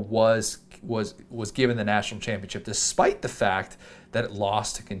Oklahoma was given the national championship despite the fact that it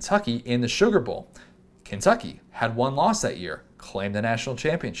lost to Kentucky in the Sugar Bowl. Kentucky had one loss that year, claimed the national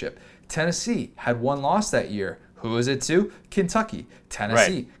championship. Tennessee had one loss that year. Who is it to? Kentucky.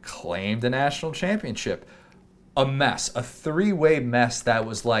 Tennessee claimed the national championship. A mess, a three-way mess that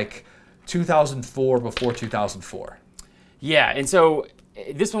was like 2004 before 2004. Yeah, and so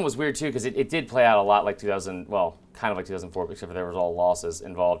this one was weird too because it did play out a lot like 2000, well, kind of like 2004, except for there was all losses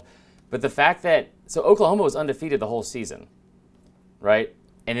involved. But the fact that, so Oklahoma was undefeated the whole season, right?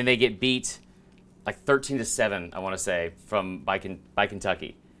 And then they get beat like 13-7, I want to say, by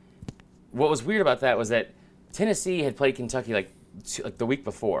Kentucky. What was weird about that was that Tennessee had played Kentucky like the week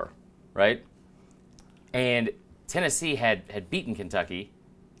before, right? And Tennessee had beaten Kentucky,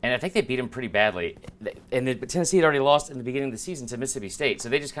 and I think they beat them pretty badly. But Tennessee had already lost in the beginning of the season to Mississippi State, so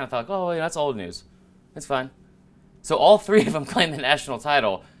they just kind of thought, oh, that's old news. That's fine. So all three of them claimed the national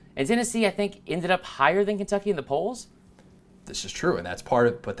title, and Tennessee, I think, ended up higher than Kentucky in the polls. This is true, and that's part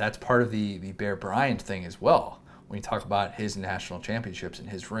of the Bear Bryant thing as well. When you talk about his national championships and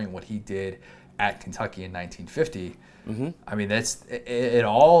his ring, what he did at Kentucky in 1950, I mean, it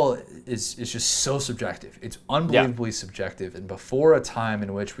all is just so subjective. It's unbelievably subjective, and before a time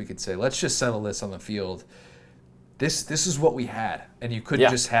in which we could say, let's just settle this on the field, this is what we had, and you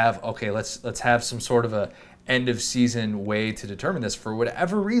couldn't just have, okay, let's have some sort of a end of season way to determine this. For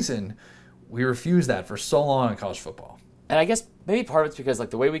whatever reason, we refused that for so long in college football. And I guess maybe part of it's because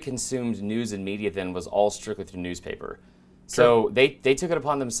like the way we consumed news and media then was all strictly through newspaper. So they took it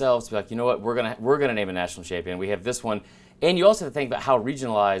upon themselves to be like, you know what, we're gonna name a national champion. We have this one, and you also have to think about how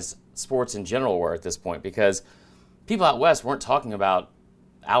regionalized sports in general were at this point, because people out west weren't talking about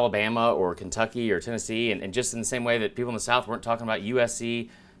Alabama or Kentucky or Tennessee, and just in the same way that people in the South weren't talking about USC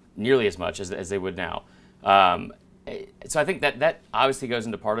nearly as much as they would now. So I think that obviously goes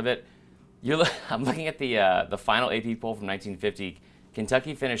into part of it. I'm looking at the final AP poll from 1950.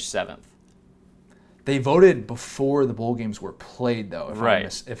 Kentucky finished 7th. They voted before the bowl games were played, though,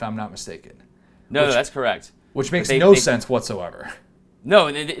 if I'm not mistaken. No, that's correct. Which makes no sense whatsoever.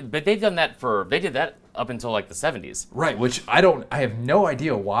 No, but they've done that they did that up until like the 70s. Right, which I have no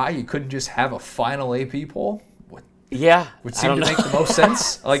idea why you couldn't just have a final AP poll. Yeah. Would seem to make the most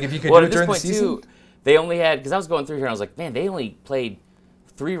sense. Like if you could do it during the season. Too, they only had, because I was going through here and I was like, man, they only played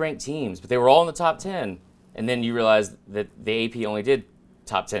 3 ranked teams, but they were all in the top 10. And then you realize that the AP only did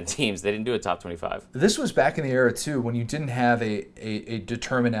top 10 teams. They didn't do a top 25. This was back in the era, too, when you didn't have a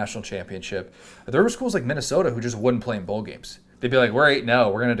determined national championship. There were schools like Minnesota who just wouldn't play in bowl games. They'd be like, we're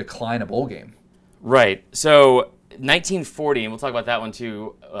 8-0. We're going to decline a bowl game. Right. So 1940, and we'll talk about that one,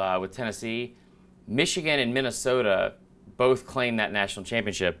 too, with Tennessee. Michigan and Minnesota both claimed that national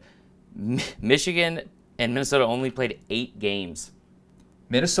championship. Michigan and Minnesota only played 8 games.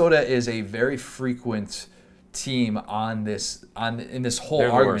 Minnesota is a very frequent team in this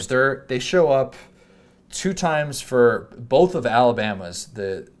whole argument. They show up 2 times for both of Alabama's,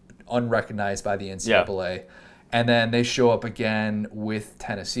 the unrecognized by the NCAA, and then they show up again with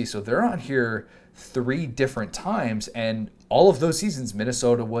Tennessee. So they're on here 3 different times, and all of those seasons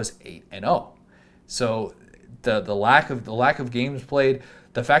Minnesota was 8-0. So the lack of games played,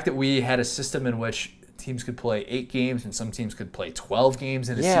 the fact that we had a system in which teams could play 8 games and some teams could play 12 games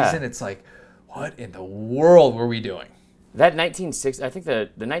in a season, it's like, what in the world were we doing? That 1960, I think the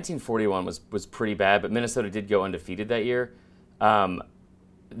 1941 was pretty bad, but Minnesota did go undefeated that year. The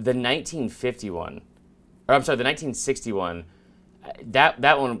 1951, or I'm sorry, the 1961,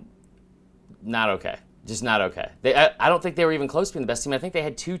 that one, not okay. Just not okay. I don't think they were even close to being the best team. I think they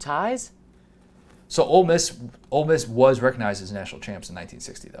had 2 ties. So Ole Miss was recognized as national champs in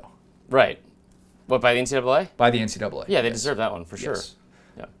 1960, though. Right. What, by the NCAA? By the NCAA. Yeah, they deserve that one for sure. Yes.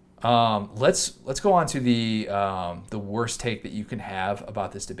 Yeah. Let's go on to the worst take that you can have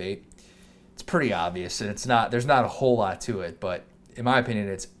about this debate. It's pretty obvious, and there's not a whole lot to it, but in my opinion,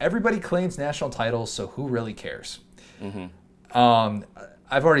 it's everybody claims national titles, so who really cares? Mm-hmm.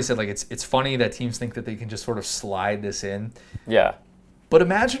 I've already said, like, it's funny that teams think that they can just sort of slide this in. Yeah. But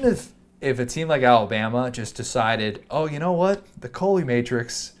imagine if a team like Alabama just decided, oh, you know what? The Coley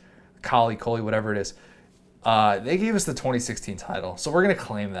Matrix, Coley, whatever it is, they gave us the 2016 title, so we're going to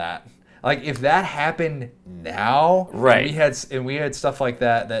claim that. Like, if that happened now, right? We had stuff like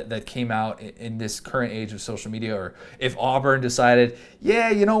that came out in this current age of social media, or if Auburn decided,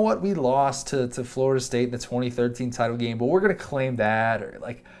 yeah, you know what, we lost to Florida State in the 2013 title game, but we're going to claim that, or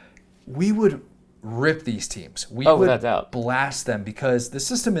like, we would rip these teams. We would without doubt blast them because the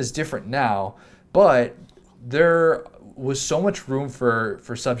system is different now, but there was so much room for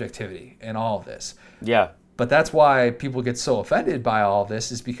subjectivity in all of this. Yeah. But that's why people get so offended by all of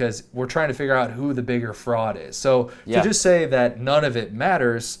this, is because we're trying to figure out who the bigger fraud is. So to just say that none of it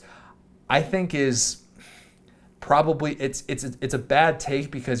matters, I think is probably it's a bad take,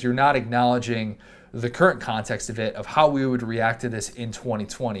 because you're not acknowledging the current context of it, of how we would react to this in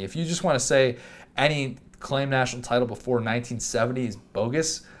 2020. If you just want to say any claimed national title before 1970 is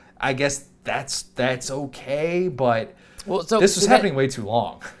bogus, I guess that's okay. But this was happening way too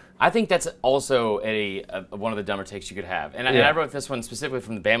long. I think that's also one of the dumber takes you could have. And I wrote this one specifically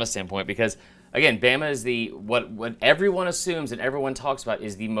from the Bama standpoint because, again, Bama is what everyone assumes and everyone talks about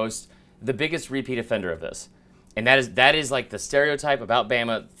is the biggest repeat offender of this. And that is like the stereotype about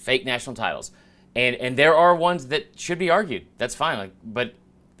Bama, fake national titles. And there are ones that should be argued. That's fine. But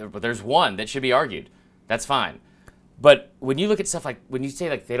there's one that should be argued. That's fine. But when you look at stuff like, when you say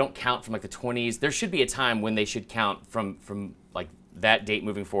like they don't count from like the 20s, there should be a time when they should count from like that date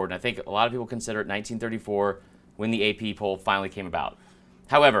moving forward. And I think a lot of people consider it 1934 when the AP poll finally came about.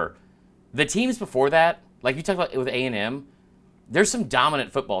 However, the teams before that, like you talked about with A&M, there's some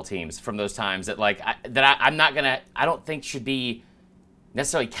dominant football teams from those times that I don't think should be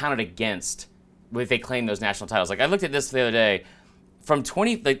necessarily counted against if they claim those national titles. Like I looked at this the other day.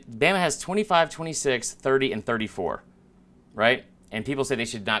 Bama has 25, 26, 30, and 34, right? And people say they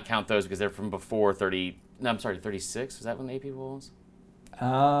should not count those because they're from before 30. No, I'm sorry, 36. Was that when the AP poll was?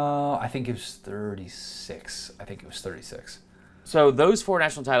 I think it was 36. So those 4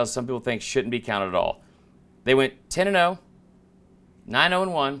 national titles, some people think shouldn't be counted at all. They went 10-0, 9-0-1,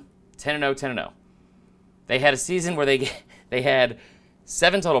 10-0, 10-0. They had a season where they had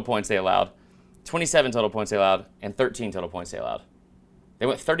 7 total points they allowed, 27 total points they allowed, and 13 total points they allowed. They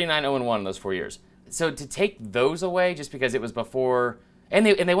went 39-0-1 in those 4 years. So to take those away just because it was before, and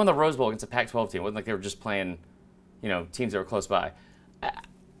they won the Rose Bowl against a Pac-12 team. It wasn't like they were just playing, teams that were close by.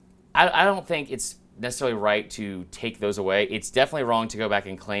 I don't think it's necessarily right to take those away. It's definitely wrong to go back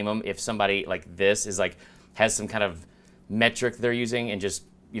and claim them if somebody like this has some kind of metric they're using and just,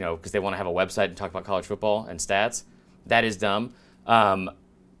 because they want to have a website and talk about college football and stats. That is dumb.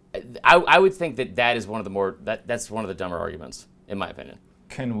 I would think that is one of the that's one of the dumber arguments, in my opinion.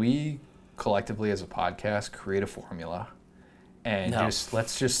 Can we collectively as a podcast create a formula and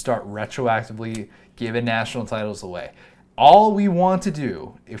let's just start retroactively giving national titles away? All we want to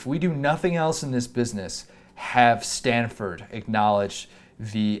do, if we do nothing else in this business, have Stanford acknowledge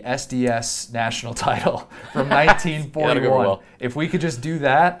the SDS national title from 1941. If we could just do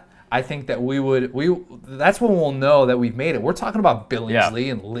that, I think that that's when we'll know that we've made it. We're talking about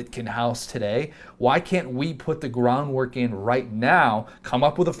Billingsley and Litkenhouse today. Why can't we put the groundwork in right now, come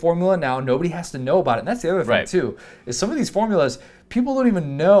up with a formula now? Nobody has to know about it. And that's the other thing too, is some of these formulas, people don't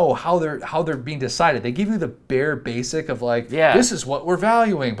even know how they're being decided. They give you the bare basic of this is what we're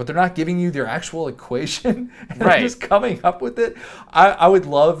valuing, but they're not giving you their actual equation. And they're just coming up with it. I would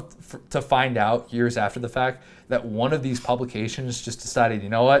love to find out years after the fact that one of these publications just decided, you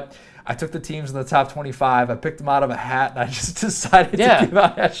know what? I took the teams in the top 25, I picked them out of a hat, and I just decided to give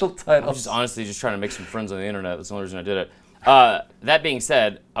out national titles. I'm just honestly just trying to make some friends on the internet. That's the only reason I did it. That being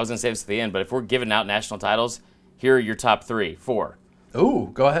said, I was going to save this to the end, but if we're giving out national titles, here are your top 4.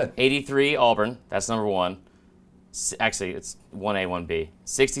 Ooh, go ahead. 83 Auburn, that's number 1. Actually, it's 1A, 1B.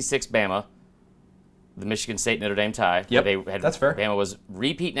 66 Bama, the Michigan State Notre Dame tie. Yep, that's fair. Bama was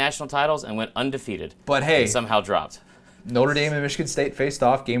repeat national titles and went undefeated. But hey, and somehow dropped. Notre Dame and Michigan State faced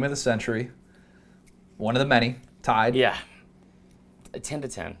off, game of the century. One of the many, tied. Yeah,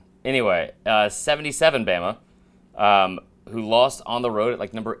 10-10. Anyway, 77 Bama, who lost on the road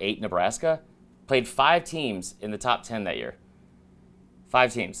at number 8 Nebraska, played 5 teams in the top 10 that year.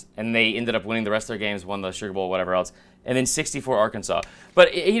 5 teams. And they ended up winning the rest of their games, won the Sugar Bowl, whatever else. And then 64 Arkansas.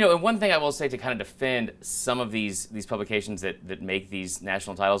 But, and one thing I will say to kind of defend some of these publications that make these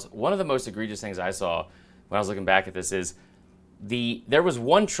national titles, one of the most egregious things I saw when I was looking back at this is there was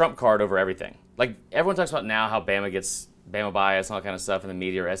one trump card over everything. Like, everyone talks about now how Bama gets Bama bias and all that kind of stuff in the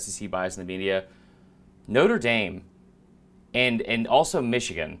media, or SEC bias in the media. Notre Dame and also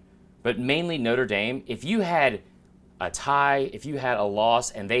Michigan, but mainly Notre Dame, if you had a tie, if you had a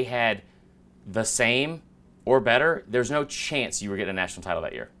loss, and they had the same or better, there's no chance you were getting a national title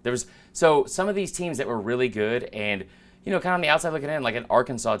that year. So some of these teams that were really good and, kind of on the outside looking in, like an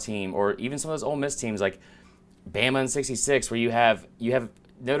Arkansas team or even some of those Ole Miss teams like Bama in 66, where you have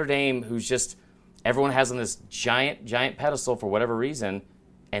Notre Dame, who's just everyone has on this giant pedestal for whatever reason,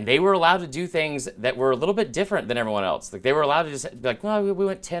 and they were allowed to do things that were a little bit different than everyone else. Like, they were allowed to just be like, well, we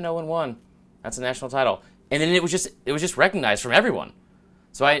went 10-0-1. That's a national title. And then it was just recognized from everyone.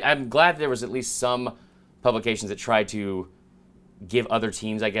 So I'm glad there was at least some publications that tried to give other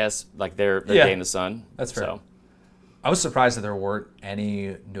teams, I guess, like their day in the sun. That's fair. So, I was surprised that there weren't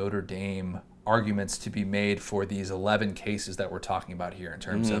any Notre Dame arguments to be made for these 11 cases that we're talking about here in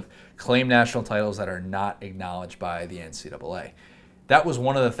terms of claimed national titles that are not acknowledged by the NCAA. That was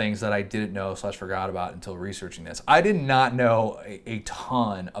one of the things that I didn't know / forgot about until researching this. I did not know a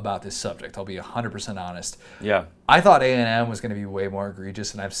ton about this subject. I'll be 100% honest. Yeah. I thought A&M was going to be way more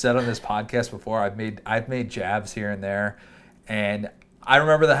egregious, and I've said on this podcast before, I've made jabs here and there, and I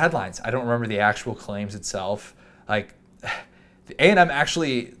remember the headlines. I don't remember the actual claims itself. Like, the A&M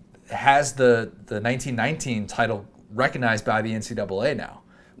actually has the 1919 title recognized by the NCAA now,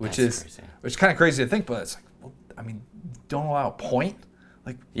 which is kind of crazy to think, but it's like, well, I mean, don't allow a point.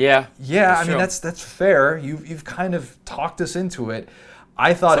 Like, I mean, that's fair. You've kind of talked us into it.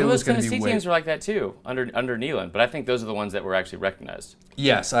 I thought it was going to be Tennessee teams were like that too under Neyland, but I think those are the ones that were actually recognized.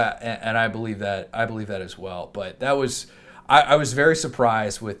 Yes, I believe that. I believe that as well. But that was, I was very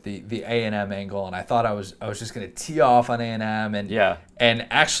surprised with the A&M angle, and I thought I was just going to tee off on A&M, and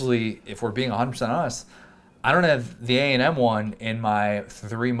actually, if we're being 100% honest, I don't have the A&M one in my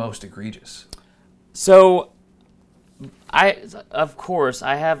 3 most egregious. So, I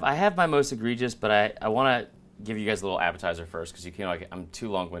have my most egregious, but I want to give you guys a little appetizer first, because I'm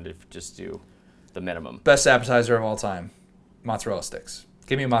too long-winded to just do the minimum. Best appetizer of all time, mozzarella sticks.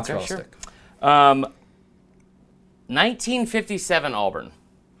 Give me a mozzarella stick. 1957 Auburn,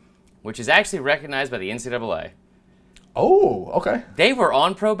 which is actually recognized by the NCAA. Oh, okay. They were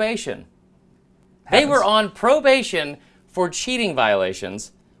on probation. They were on probation for cheating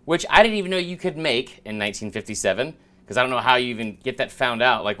violations, which I didn't even know you could make in 1957, because I don't know how you even get that found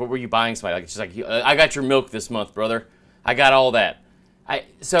out. Like, what were you buying somebody? Like, it's just like, I got your milk this month, brother. I got all that.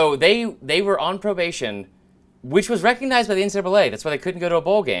 So they were on probation, which was recognized by the NCAA. That's why they couldn't go to a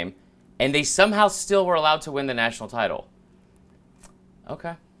bowl game, and they somehow still were allowed to win the national title.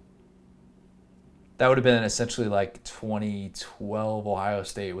 Okay. That would have been essentially like 2012 Ohio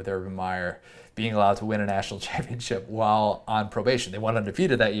State with Urban Meyer being allowed to win a national championship while on probation. They went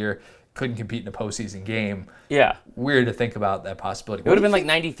undefeated that year, couldn't compete in a postseason game. Yeah. Weird to think about that possibility. It would have been like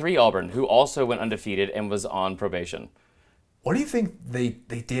 93 Auburn, who also went undefeated and was on probation. What do you think they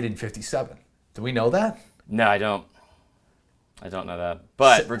did in 57? Do we know that? No, I don't. I don't know that.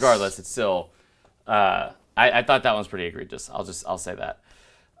 But regardless, it's still... I thought that one's pretty egregious. I'll say that.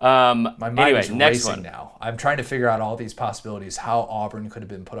 My mind is next racing one. now. I'm trying to figure out all these possibilities, how Auburn could have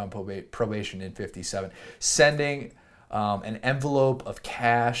been put on probation in 57. Sending an envelope of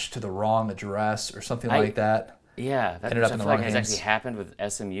cash to the wrong address or something like that. Yeah, that ended up in the wrong hands. Has actually happened with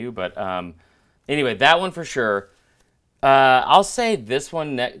SMU. But anyway, that one for sure. I'll say this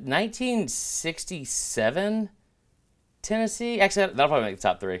one, 1967 Tennessee. Actually, that'll probably make the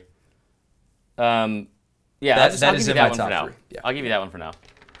top 3. I'll give you that one for now. Yeah. I'll give you that one for now.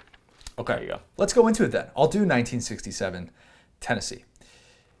 Okay. There you go. Let's go into it then. I'll do 1967 Tennessee.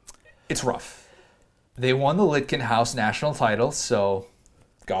 It's rough. They won the Litkin House national title, so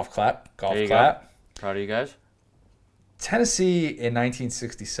golf clap, golf clap. Go. Proud of you guys. Tennessee in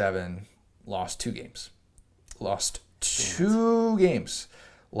 1967 lost 2 games. Lost to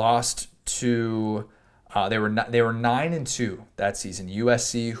they were 9-2 that season.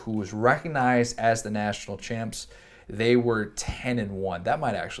 USC, who was recognized as the national champs, they were 10-1. That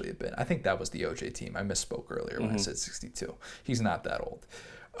might actually have been. I think that was the OJ team. I misspoke earlier when I said 62. He's not that old.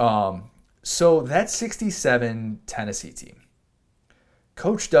 So that 67 Tennessee team,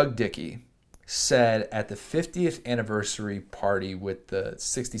 Coach Doug Dickey said at the 50th anniversary party with the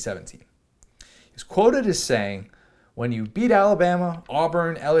 67 team, he's quoted as saying, "When you beat Alabama,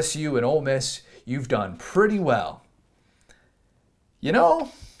 Auburn, LSU, and Ole Miss, You've done pretty well. You know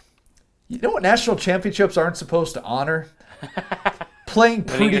what national championships aren't supposed to honor? Playing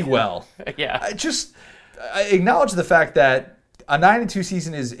pretty well. Yeah. I acknowledge the fact that a 9-2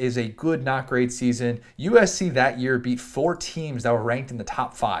 season is a good, not great season. USC that year beat 4 teams that were ranked in the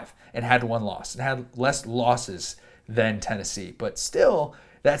top 5 and had 1 loss and had less losses than Tennessee. But still,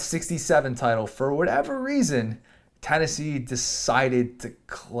 that 67 title, for whatever reason, Tennessee decided to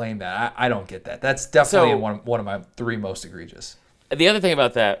claim that. I don't get that. That's definitely one of my 3 most egregious. The other thing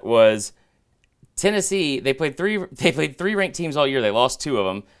about that was Tennessee, they played 3 ranked teams all year. They lost 2 of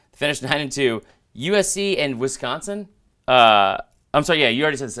them. Finished 9-2. USC and Wisconsin. I'm sorry, yeah, you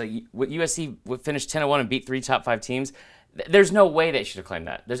already said this. USC finished 10-1 and beat 3 top 5 teams. There's no way they should have claimed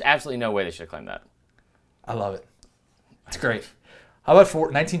that. There's absolutely no way they should have claimed that. I love it. It's great. How about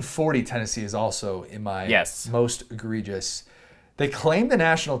 1940 Tennessee is also in my most egregious. They claimed the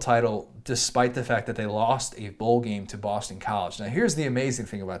national title despite the fact that they lost a bowl game to Boston College. Now, here's the amazing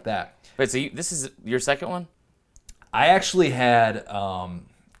thing about that. Wait, so this is your second one? I actually had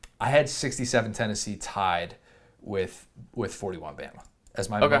 67 Tennessee tied with 41 Bama as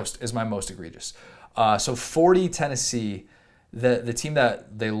my most egregious. So 40 Tennessee, the team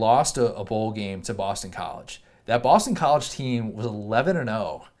that they lost a bowl game to Boston College. That Boston College team was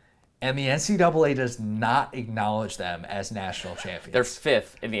 11-0, and the NCAA does not acknowledge them as national champions. They're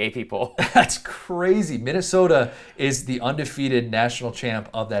 5th in the AP poll. That's crazy. Minnesota is the undefeated national champ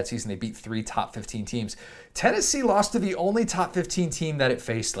of that season. They beat 3 top 15 teams. Tennessee lost to the only top 15 team that it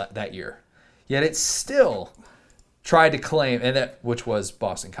faced that year. Yet it still tried to claim, which was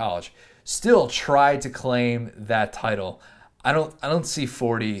Boston College, still tried to claim that title. I don't see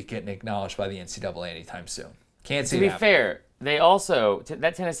 40 getting acknowledged by the NCAA anytime soon. Can't see that. To be fair, they also,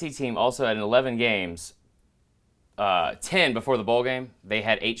 that Tennessee team also had in 11 games, 10 before the bowl game, they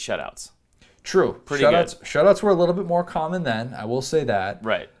had 8 shutouts. True. Pretty good. Shutouts were a little bit more common then, I will say that.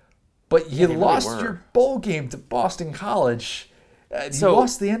 Right. But you lost your bowl game to Boston College. You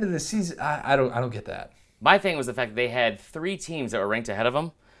lost the end of the season. I don't get that. My thing was the fact that they had 3 teams that were ranked ahead of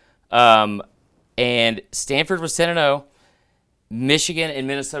them. And Stanford was 10-0. Michigan and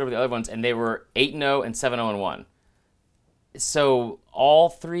Minnesota were the other ones, and they were 8-0 and 7-0-1. So all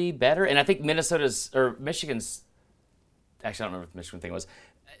 3 better, and I think Michigan's. Actually, I don't remember what the Michigan thing was.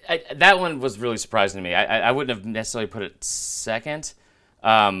 That one was really surprising to me. I wouldn't have necessarily put it second.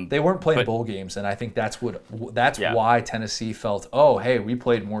 They weren't playing bowl games, and I think that's why Tennessee felt, oh, hey, we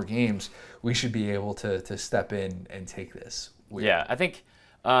played more games. We should be able to step in and take this. Yeah, I think.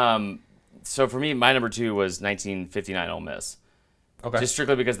 So for me, my number 2 was 1959 Ole Miss. Okay. Just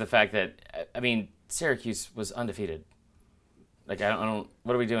strictly because of the fact that, Syracuse was undefeated. Like, I don't.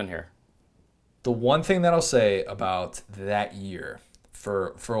 What are we doing here? The one thing that I'll say about that year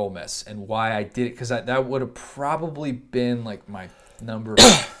for Ole Miss and why I did it, because that would have probably been like my number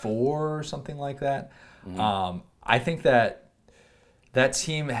 4 or something like that. Mm-hmm. I think that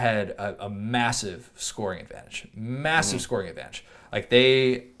team had a massive scoring advantage. Scoring advantage. Like,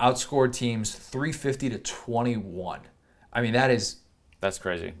 they outscored teams 350-21. I mean, that's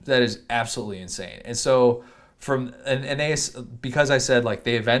crazy. That is absolutely insane. And so because I said, like,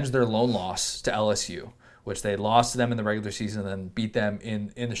 they avenged their lone loss to LSU, which they lost to them in the regular season and then beat them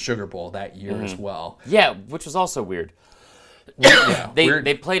in the Sugar Bowl that year as well. Yeah, which was also weird.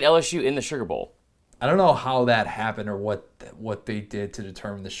 They played LSU in the Sugar Bowl. I don't know how that happened or what they did to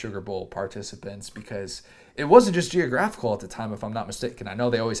determine the Sugar Bowl participants, because it wasn't just geographical at the time, if I'm not mistaken. I know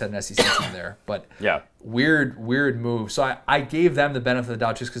they always had an SEC team there, but weird move. So I gave them the benefit of the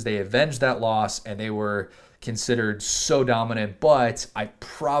doubt just because they avenged that loss and they were considered so dominant, but I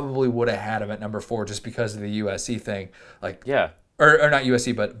probably would have had them at number 4 just because of the USC thing. Or not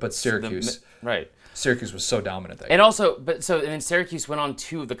USC, but Syracuse. Right. Syracuse was so dominant that year. And also, and then Syracuse went on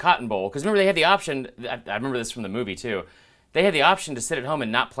to the Cotton Bowl, because remember they had the option. I remember this from the movie too. They had the option to sit at home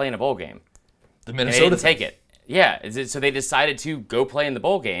and not play in a bowl game. The Minnesota and they didn't take it. Yeah, so they decided to go play in the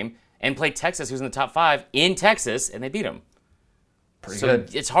bowl game and play Texas, who's in the top 5 in Texas, and they beat them. Pretty good.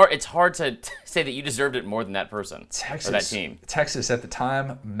 It's hard to say that you deserved it more than that person or that team. Texas at the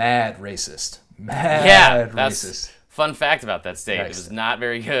time, mad racist. Racist. Fun fact about that state: Texas. It was not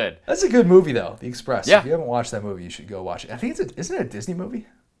very good. That's a good movie, though. The Express. Yeah. If you haven't watched that movie, you should go watch it. I think isn't it a Disney movie?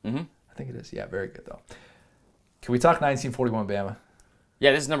 Mm-hmm. I think it is. Yeah, very good though. Can we talk 1941 Bama?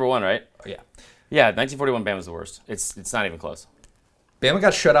 Yeah, this is number 1, right? Oh, yeah. Yeah, 1941 Bama's the worst. It's not even close. Bama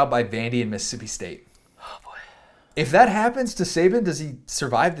got shut out by Vandy and Mississippi State. Oh boy. If that happens to Saban, does he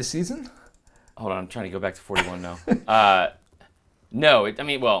survive the season? Hold on, I'm trying to go back to 41 now. No,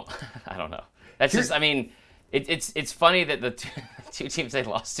 I don't know. That's just, it's funny that the two teams they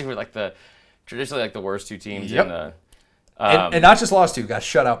lost to were like the traditionally like the worst two teams Yep. in the. And not just lost to, got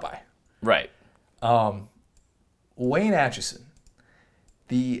shut out by. Right. Wayne Atchison,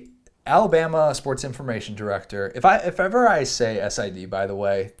 the Alabama Sports Information Director. If ever I say SID, by the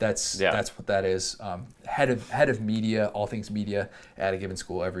way, that's what that is. Head of media, all things media at a given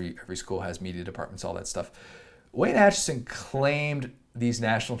school. Every school has media departments, all that stuff. Wayne Atchison claimed these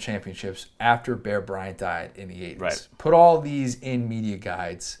national championships after Bear Bryant died in the 80s. Right. Put all these in media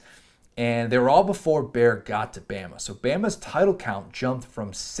guides, and they were all before Bear got to Bama. So Bama's title count jumped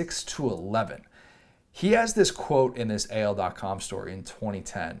from 6 to 11. He has this quote in this AL.com story in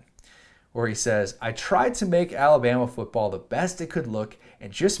 2010 where he says, "I tried to make Alabama football the best it could look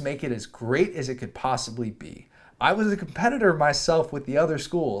and just make it as great as it could possibly be. I was a competitor myself with the other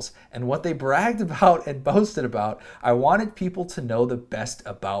schools, and what they bragged about and boasted about, I wanted people to know the best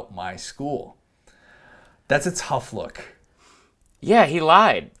about my school." That's a tough look. Yeah, he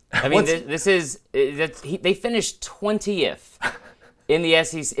lied. I mean, they finished 20th in the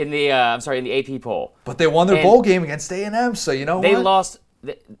SEC in the AP poll. But they won their bowl game against A&M, so you know they what? lost.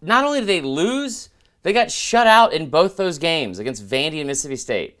 Not only did they lose, they got shut out in both those games against Vandy and Mississippi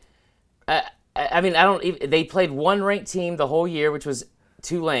State. They played one ranked team the whole year, which was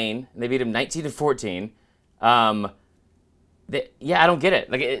Tulane, and they beat them 19-14. I don't get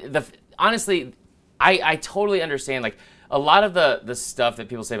it. Honestly, I totally understand. Like a lot of the stuff that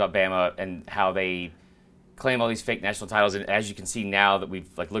people say about Bama and how they claim all these fake national titles, and as you can see now that we've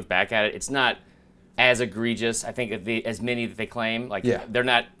looked back at it, it's not as egregious. I think as many that they claim. They're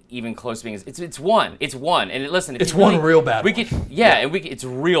not even close to being. It's one. And listen, it's one real bad. It's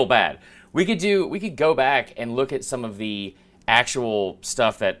real bad. We could go back and look at some of the actual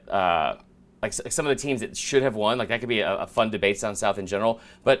stuff that some of the teams that should have won. Like that could be a fun debate down south in general.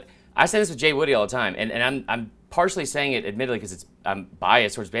 But I say this with Jay Woody all the time, and I'm partially saying it admittedly because I'm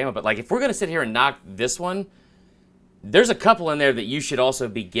biased towards Bama. But if we're gonna sit here and knock this one, there's a couple in there that you should also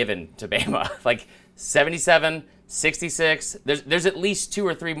be given to Bama, like 77, 66. There's at least 2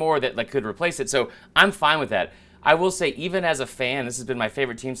 or 3 more that could replace it. So I'm fine with that. I will say, even as a fan, this has been my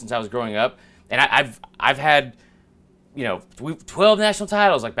favorite team since I was growing up, and I've had 12 national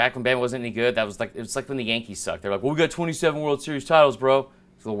titles. Like back when Bama wasn't any good, it was like when the Yankees sucked. They're like, well, we got 27 World Series titles, bro.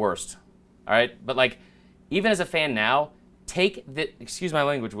 It's the worst. All right, but even as a fan now, excuse my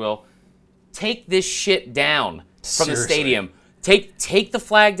language, Will, take this shit down from the stadium. Take the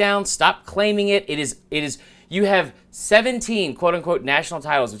flag down. Stop claiming it. It is. You have 17 quote unquote national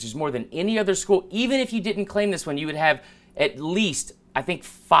titles, which is more than any other school. Even if you didn't claim this one, you would have at least, I think,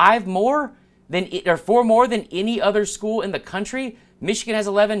 4 more than any other school in the country. Michigan has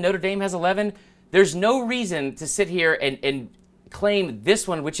 11. Notre Dame has 11. There's no reason to sit here and claim this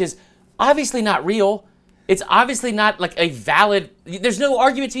one, which is obviously not real. It's obviously not a valid. There's no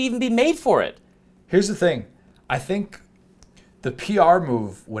argument to even be made for it. Here's the thing. I think the PR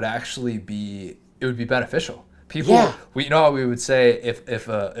move would actually be beneficial. People, we would say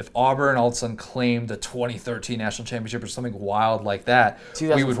if Auburn all of a sudden claimed a 2013 national championship or something wild like that,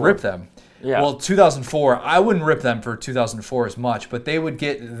 we would rip them. Yeah. Well, 2004, I wouldn't rip them for 2004 as much, but they would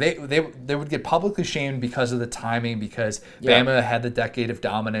get publicly shamed because of the timing, because Bama had the decade of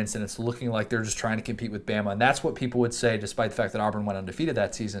dominance, and it's looking like they're just trying to compete with Bama, and that's what people would say, despite the fact that Auburn went undefeated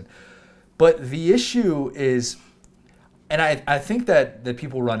that season. But the issue is, and I think that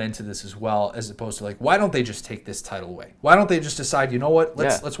people run into this as well, as opposed to why don't they just take this title away? Why don't they just decide, you know what,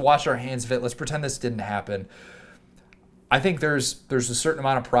 let's wash our hands of it, let's pretend this didn't happen. I think there's a certain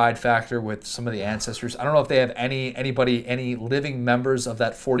amount of pride factor with some of the ancestors. I don't know if they have any living members of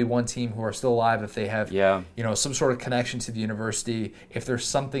that 41 team who are still alive, if they have some sort of connection to the university. If there's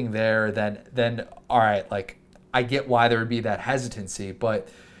something there, then all right, I get why there would be that hesitancy. But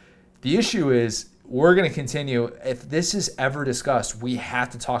the issue is, we're going to continue. If this is ever discussed, we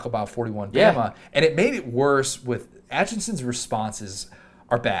have to talk about 41 Bama. Yeah. And it made it worse with Atchison's responses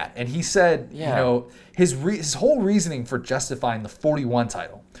are bad. And he said, his whole reasoning for justifying the 41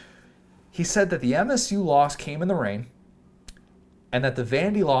 title, he said that the MSU loss came in the rain and that the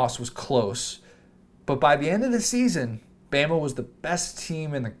Vandy loss was close, but by the end of the season, Bama was the best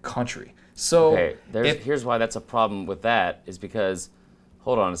team in the country. So here's why that's a problem with that, is because,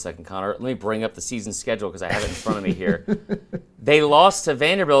 hold on a second, Connor. Let me bring up the season schedule because I have it in front of me here. They lost to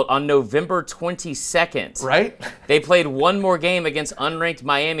Vanderbilt on November 22nd. Right? They played one more game against unranked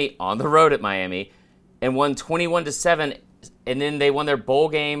Miami on the road at Miami and won 21-7, and then they won their bowl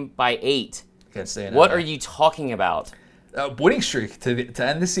game by 8. What are you talking about? Winning streak to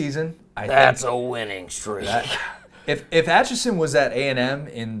end the season. That's a winning streak. If Atchison was at A&M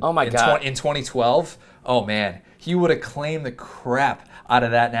in 2012, oh man, he would have claimed the crap out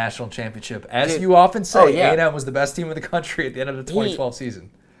of that national championship. As you often say, yeah. A&M was the best team in the country at the end of the 2012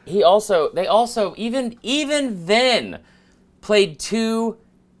 season. They also even then played two,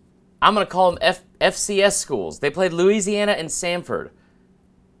 I'm going to call them FCS schools. They played Louisiana and Samford.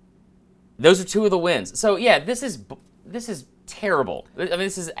 Those are two of the wins. So yeah, this is terrible. I mean,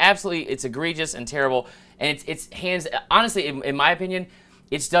 this is it's egregious and terrible. And it's hands, honestly, in my opinion,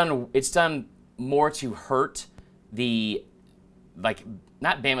 it's done more to hurt the, like,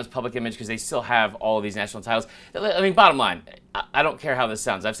 not Bama's public image, because they still have all of these national titles. I mean, bottom line, I don't care how this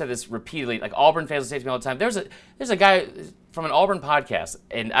sounds. I've said this repeatedly. Like, Auburn fans will say to me all the time, there's a guy from an Auburn podcast,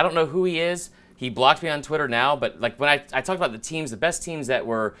 and I don't know who he is. He blocked me on Twitter now, but like when I talked about the best teams that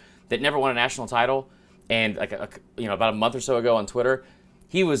never won a national title, and like about a month or so ago on Twitter,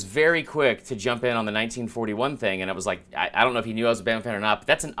 he was very quick to jump in on the 1941 thing, and it was like, I don't know if he knew I was a Bama fan or not, but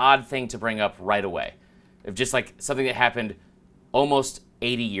that's an odd thing to bring up right away. Of just like something that happened almost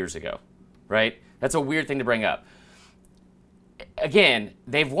 80 years ago, right? That's a weird thing to bring up. Again,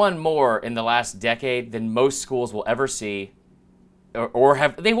 they've won more in the last decade than most schools will ever see, or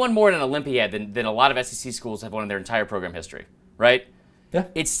have. They won more in an Olympiad than a lot of SEC schools have won in their entire program history, right? Yeah.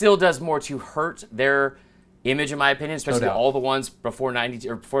 It still does more to hurt their image, in my opinion, especially all the ones before 90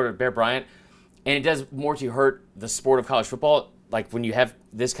 or before Bear Bryant, and it does more to hurt the sport of college football. Like when you have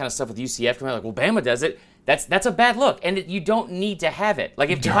this kind of stuff with UCF coming out, like, well, Bama does it. That's a bad look, and you don't need to have it. Like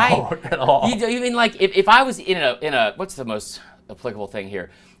if at all. You mean like if I was in a what's the most applicable thing here?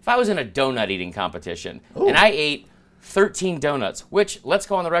 If I was in a donut eating competition and I ate 13 donuts, which let's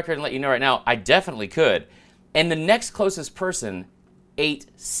go on the record and let you know right now, I definitely could, and the next closest person ate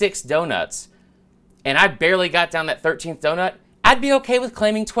 6 donuts, and I barely got down that 13th donut, I'd be okay with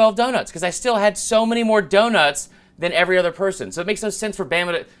claiming 12 donuts because I still had so many more donuts than every other person. So it makes no sense for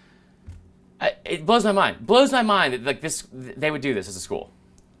Bama to. It blows my mind. Blows my mind that like this, they would do this as a school.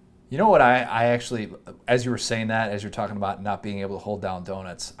 You know what I actually, as you were saying that, as you're talking about not being able to hold down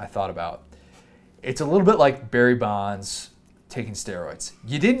donuts, I thought about, it's a little bit like Barry Bonds taking steroids.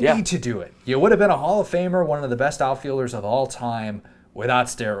 You didn't need to do it. You would have been a Hall of Famer, one of the best outfielders of all time without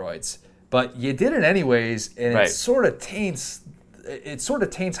steroids. But you did it anyways, and it sort of taints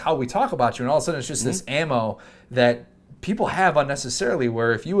how we talk about you, and all of a sudden it's just this ammo that people have unnecessarily,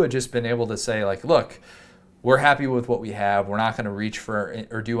 where if you had just been able to say, like, look, we're happy with what we have. We're not going to reach for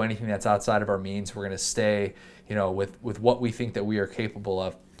or do anything that's outside of our means. We're going to stay, with what we think that we are capable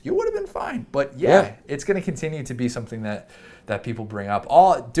of. You would have been fine. But it's going to continue to be something that people bring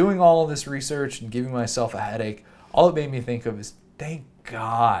up. Doing all of this research and giving myself a headache, all it made me think of is, thank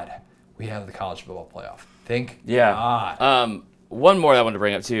God we have the college football playoff. Thank God. One more that I wanted to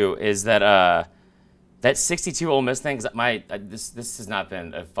bring up too is that that 62 Ole Miss thing, because this has not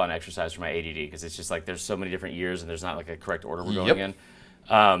been a fun exercise for my ADD, because it's just like there's so many different years and there's not like a correct order we're going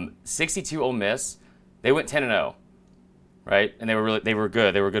in. 62 Ole Miss, they went 10-0, right? And they were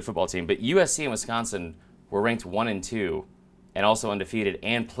good. They were a good football team. But USC and Wisconsin were ranked 1 and 2, and also undefeated,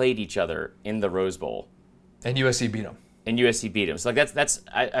 and played each other in the Rose Bowl. And USC beat them. So like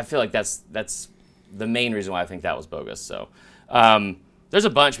I feel like that's the main reason why I think that was bogus. So. There's a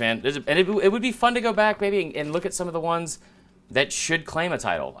bunch, man. It would be fun to go back maybe and look at some of the ones that should claim a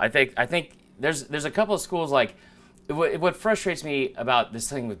title. I think there's a couple of schools like what frustrates me about this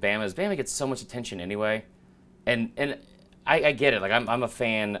thing with Bama is Bama gets so much attention anyway, and I get it. Like I'm a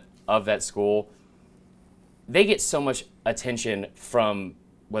fan of that school. They get so much attention from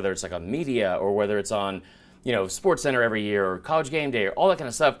whether it's like on media or whether it's on Sports Center every year or College Game Day or all that kind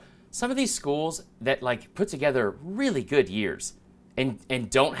of stuff. Some of these schools that like put together really good years and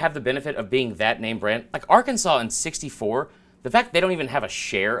don't have the benefit of being that name brand, like Arkansas in '64, the fact they don't even have a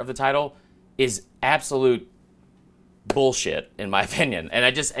share of the title is absolute bullshit in my opinion. And I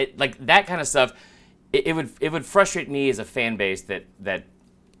just like that kind of stuff. It would frustrate me as a fan base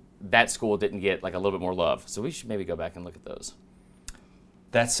that school didn't get like a little bit more love. So we should maybe go back and look at those.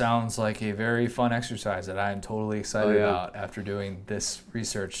 That sounds like a very fun exercise that I am totally excited about after doing this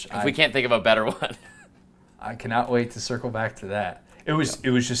research. If we can't think of a better one. I cannot wait to circle back to that. It was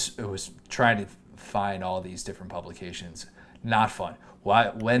trying to find all these different publications. Not fun.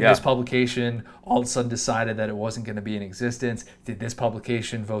 When this publication all of a sudden decided that it wasn't going to be in existence, did this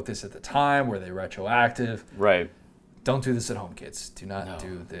publication vote this at the time? Were they retroactive? Right. Don't do this at home, kids. Do not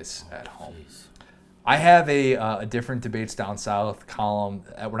do this at home. Geez. I have a different Debates Down South column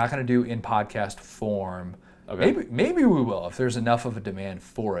that we're not going to do in podcast form. Okay. Maybe we will if there's enough of a demand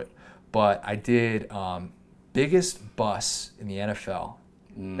for it. But I did biggest bus in the NFL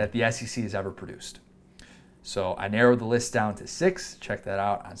that the SEC has ever produced. So I narrowed the list down to 6. Check that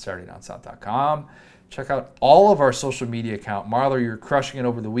out on SaturdayDownSouth.com. Check out all of our social media account. Marler, you're crushing it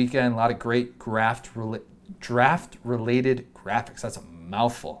over the weekend. A lot of great draft-related graphics. That's a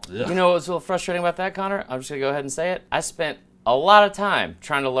mouthful. Ugh. You know what's a little frustrating about that, Connor? I'm just going to go ahead and say it. I spent a lot of time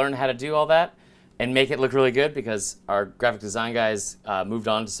trying to learn how to do all that and make it look really good because our graphic design guys moved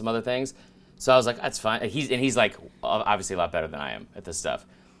on to some other things. So I was like, that's fine. He's like obviously a lot better than I am at this stuff.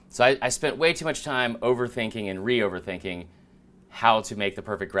 So I spent way too much time overthinking and re-overthinking how to make the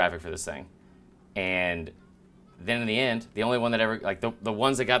perfect graphic for this thing. And then in the end, the only one that ever, like the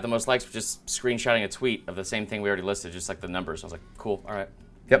ones that got the most likes were just screenshotting a tweet of the same thing we already listed, just like the numbers. I was like, cool, all right,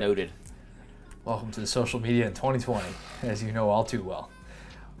 Yep. Noted. Welcome to the social media in 2020, as you know all too well.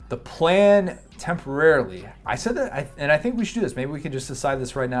 The plan temporarily, I said that, and I think we should do this. Maybe we can just decide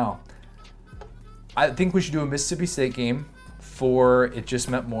this right now. I think we should do a Mississippi State game for It Just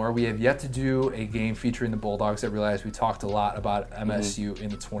Meant More. We have yet to do a game featuring the Bulldogs. I realize we talked a lot about MSU in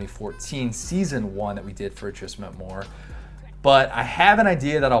the 2014 season 1 that we did for It Just Meant More. But I have an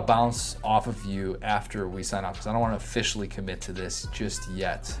idea that I'll bounce off of you after we sign off because I don't want to officially commit to this just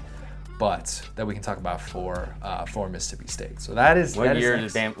yet. But that we can talk about for Mississippi State. So that is What year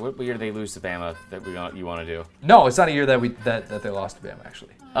next. did they lose to Bama that you want to do? No, it's not a year that they lost to Bama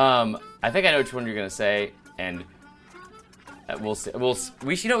actually. I think I know which one you're gonna say, and we should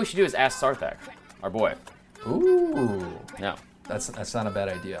know what we should do is ask Sarthak, our boy. Ooh, No, that's not a bad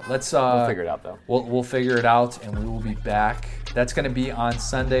idea. Let's we'll figure it out though. We'll figure it out, and we will be back. That's going to be on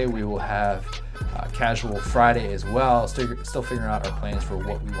Sunday. We will have Casual Friday as well. Still figuring out our plans for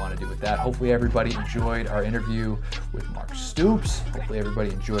what we want to do with that. Hopefully everybody enjoyed our interview with Mark Stoops. Hopefully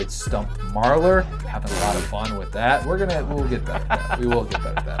everybody enjoyed Stump Marler. Having a lot of fun with that. We'll get better at that. We will get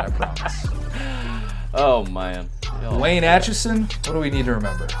better at that, I promise. Oh man. Wayne Atchison, what do we need to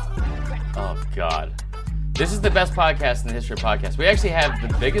remember? Oh God. This is the best podcast in the history of podcasts. We actually have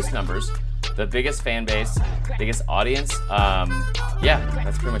the biggest numbers, the biggest fan base, biggest audience. Yeah,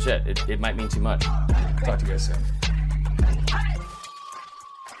 that's pretty much it. It might mean too much. Talk to you guys soon.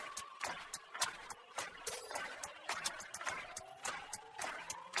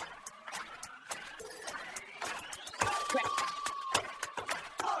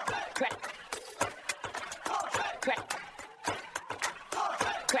 Crack.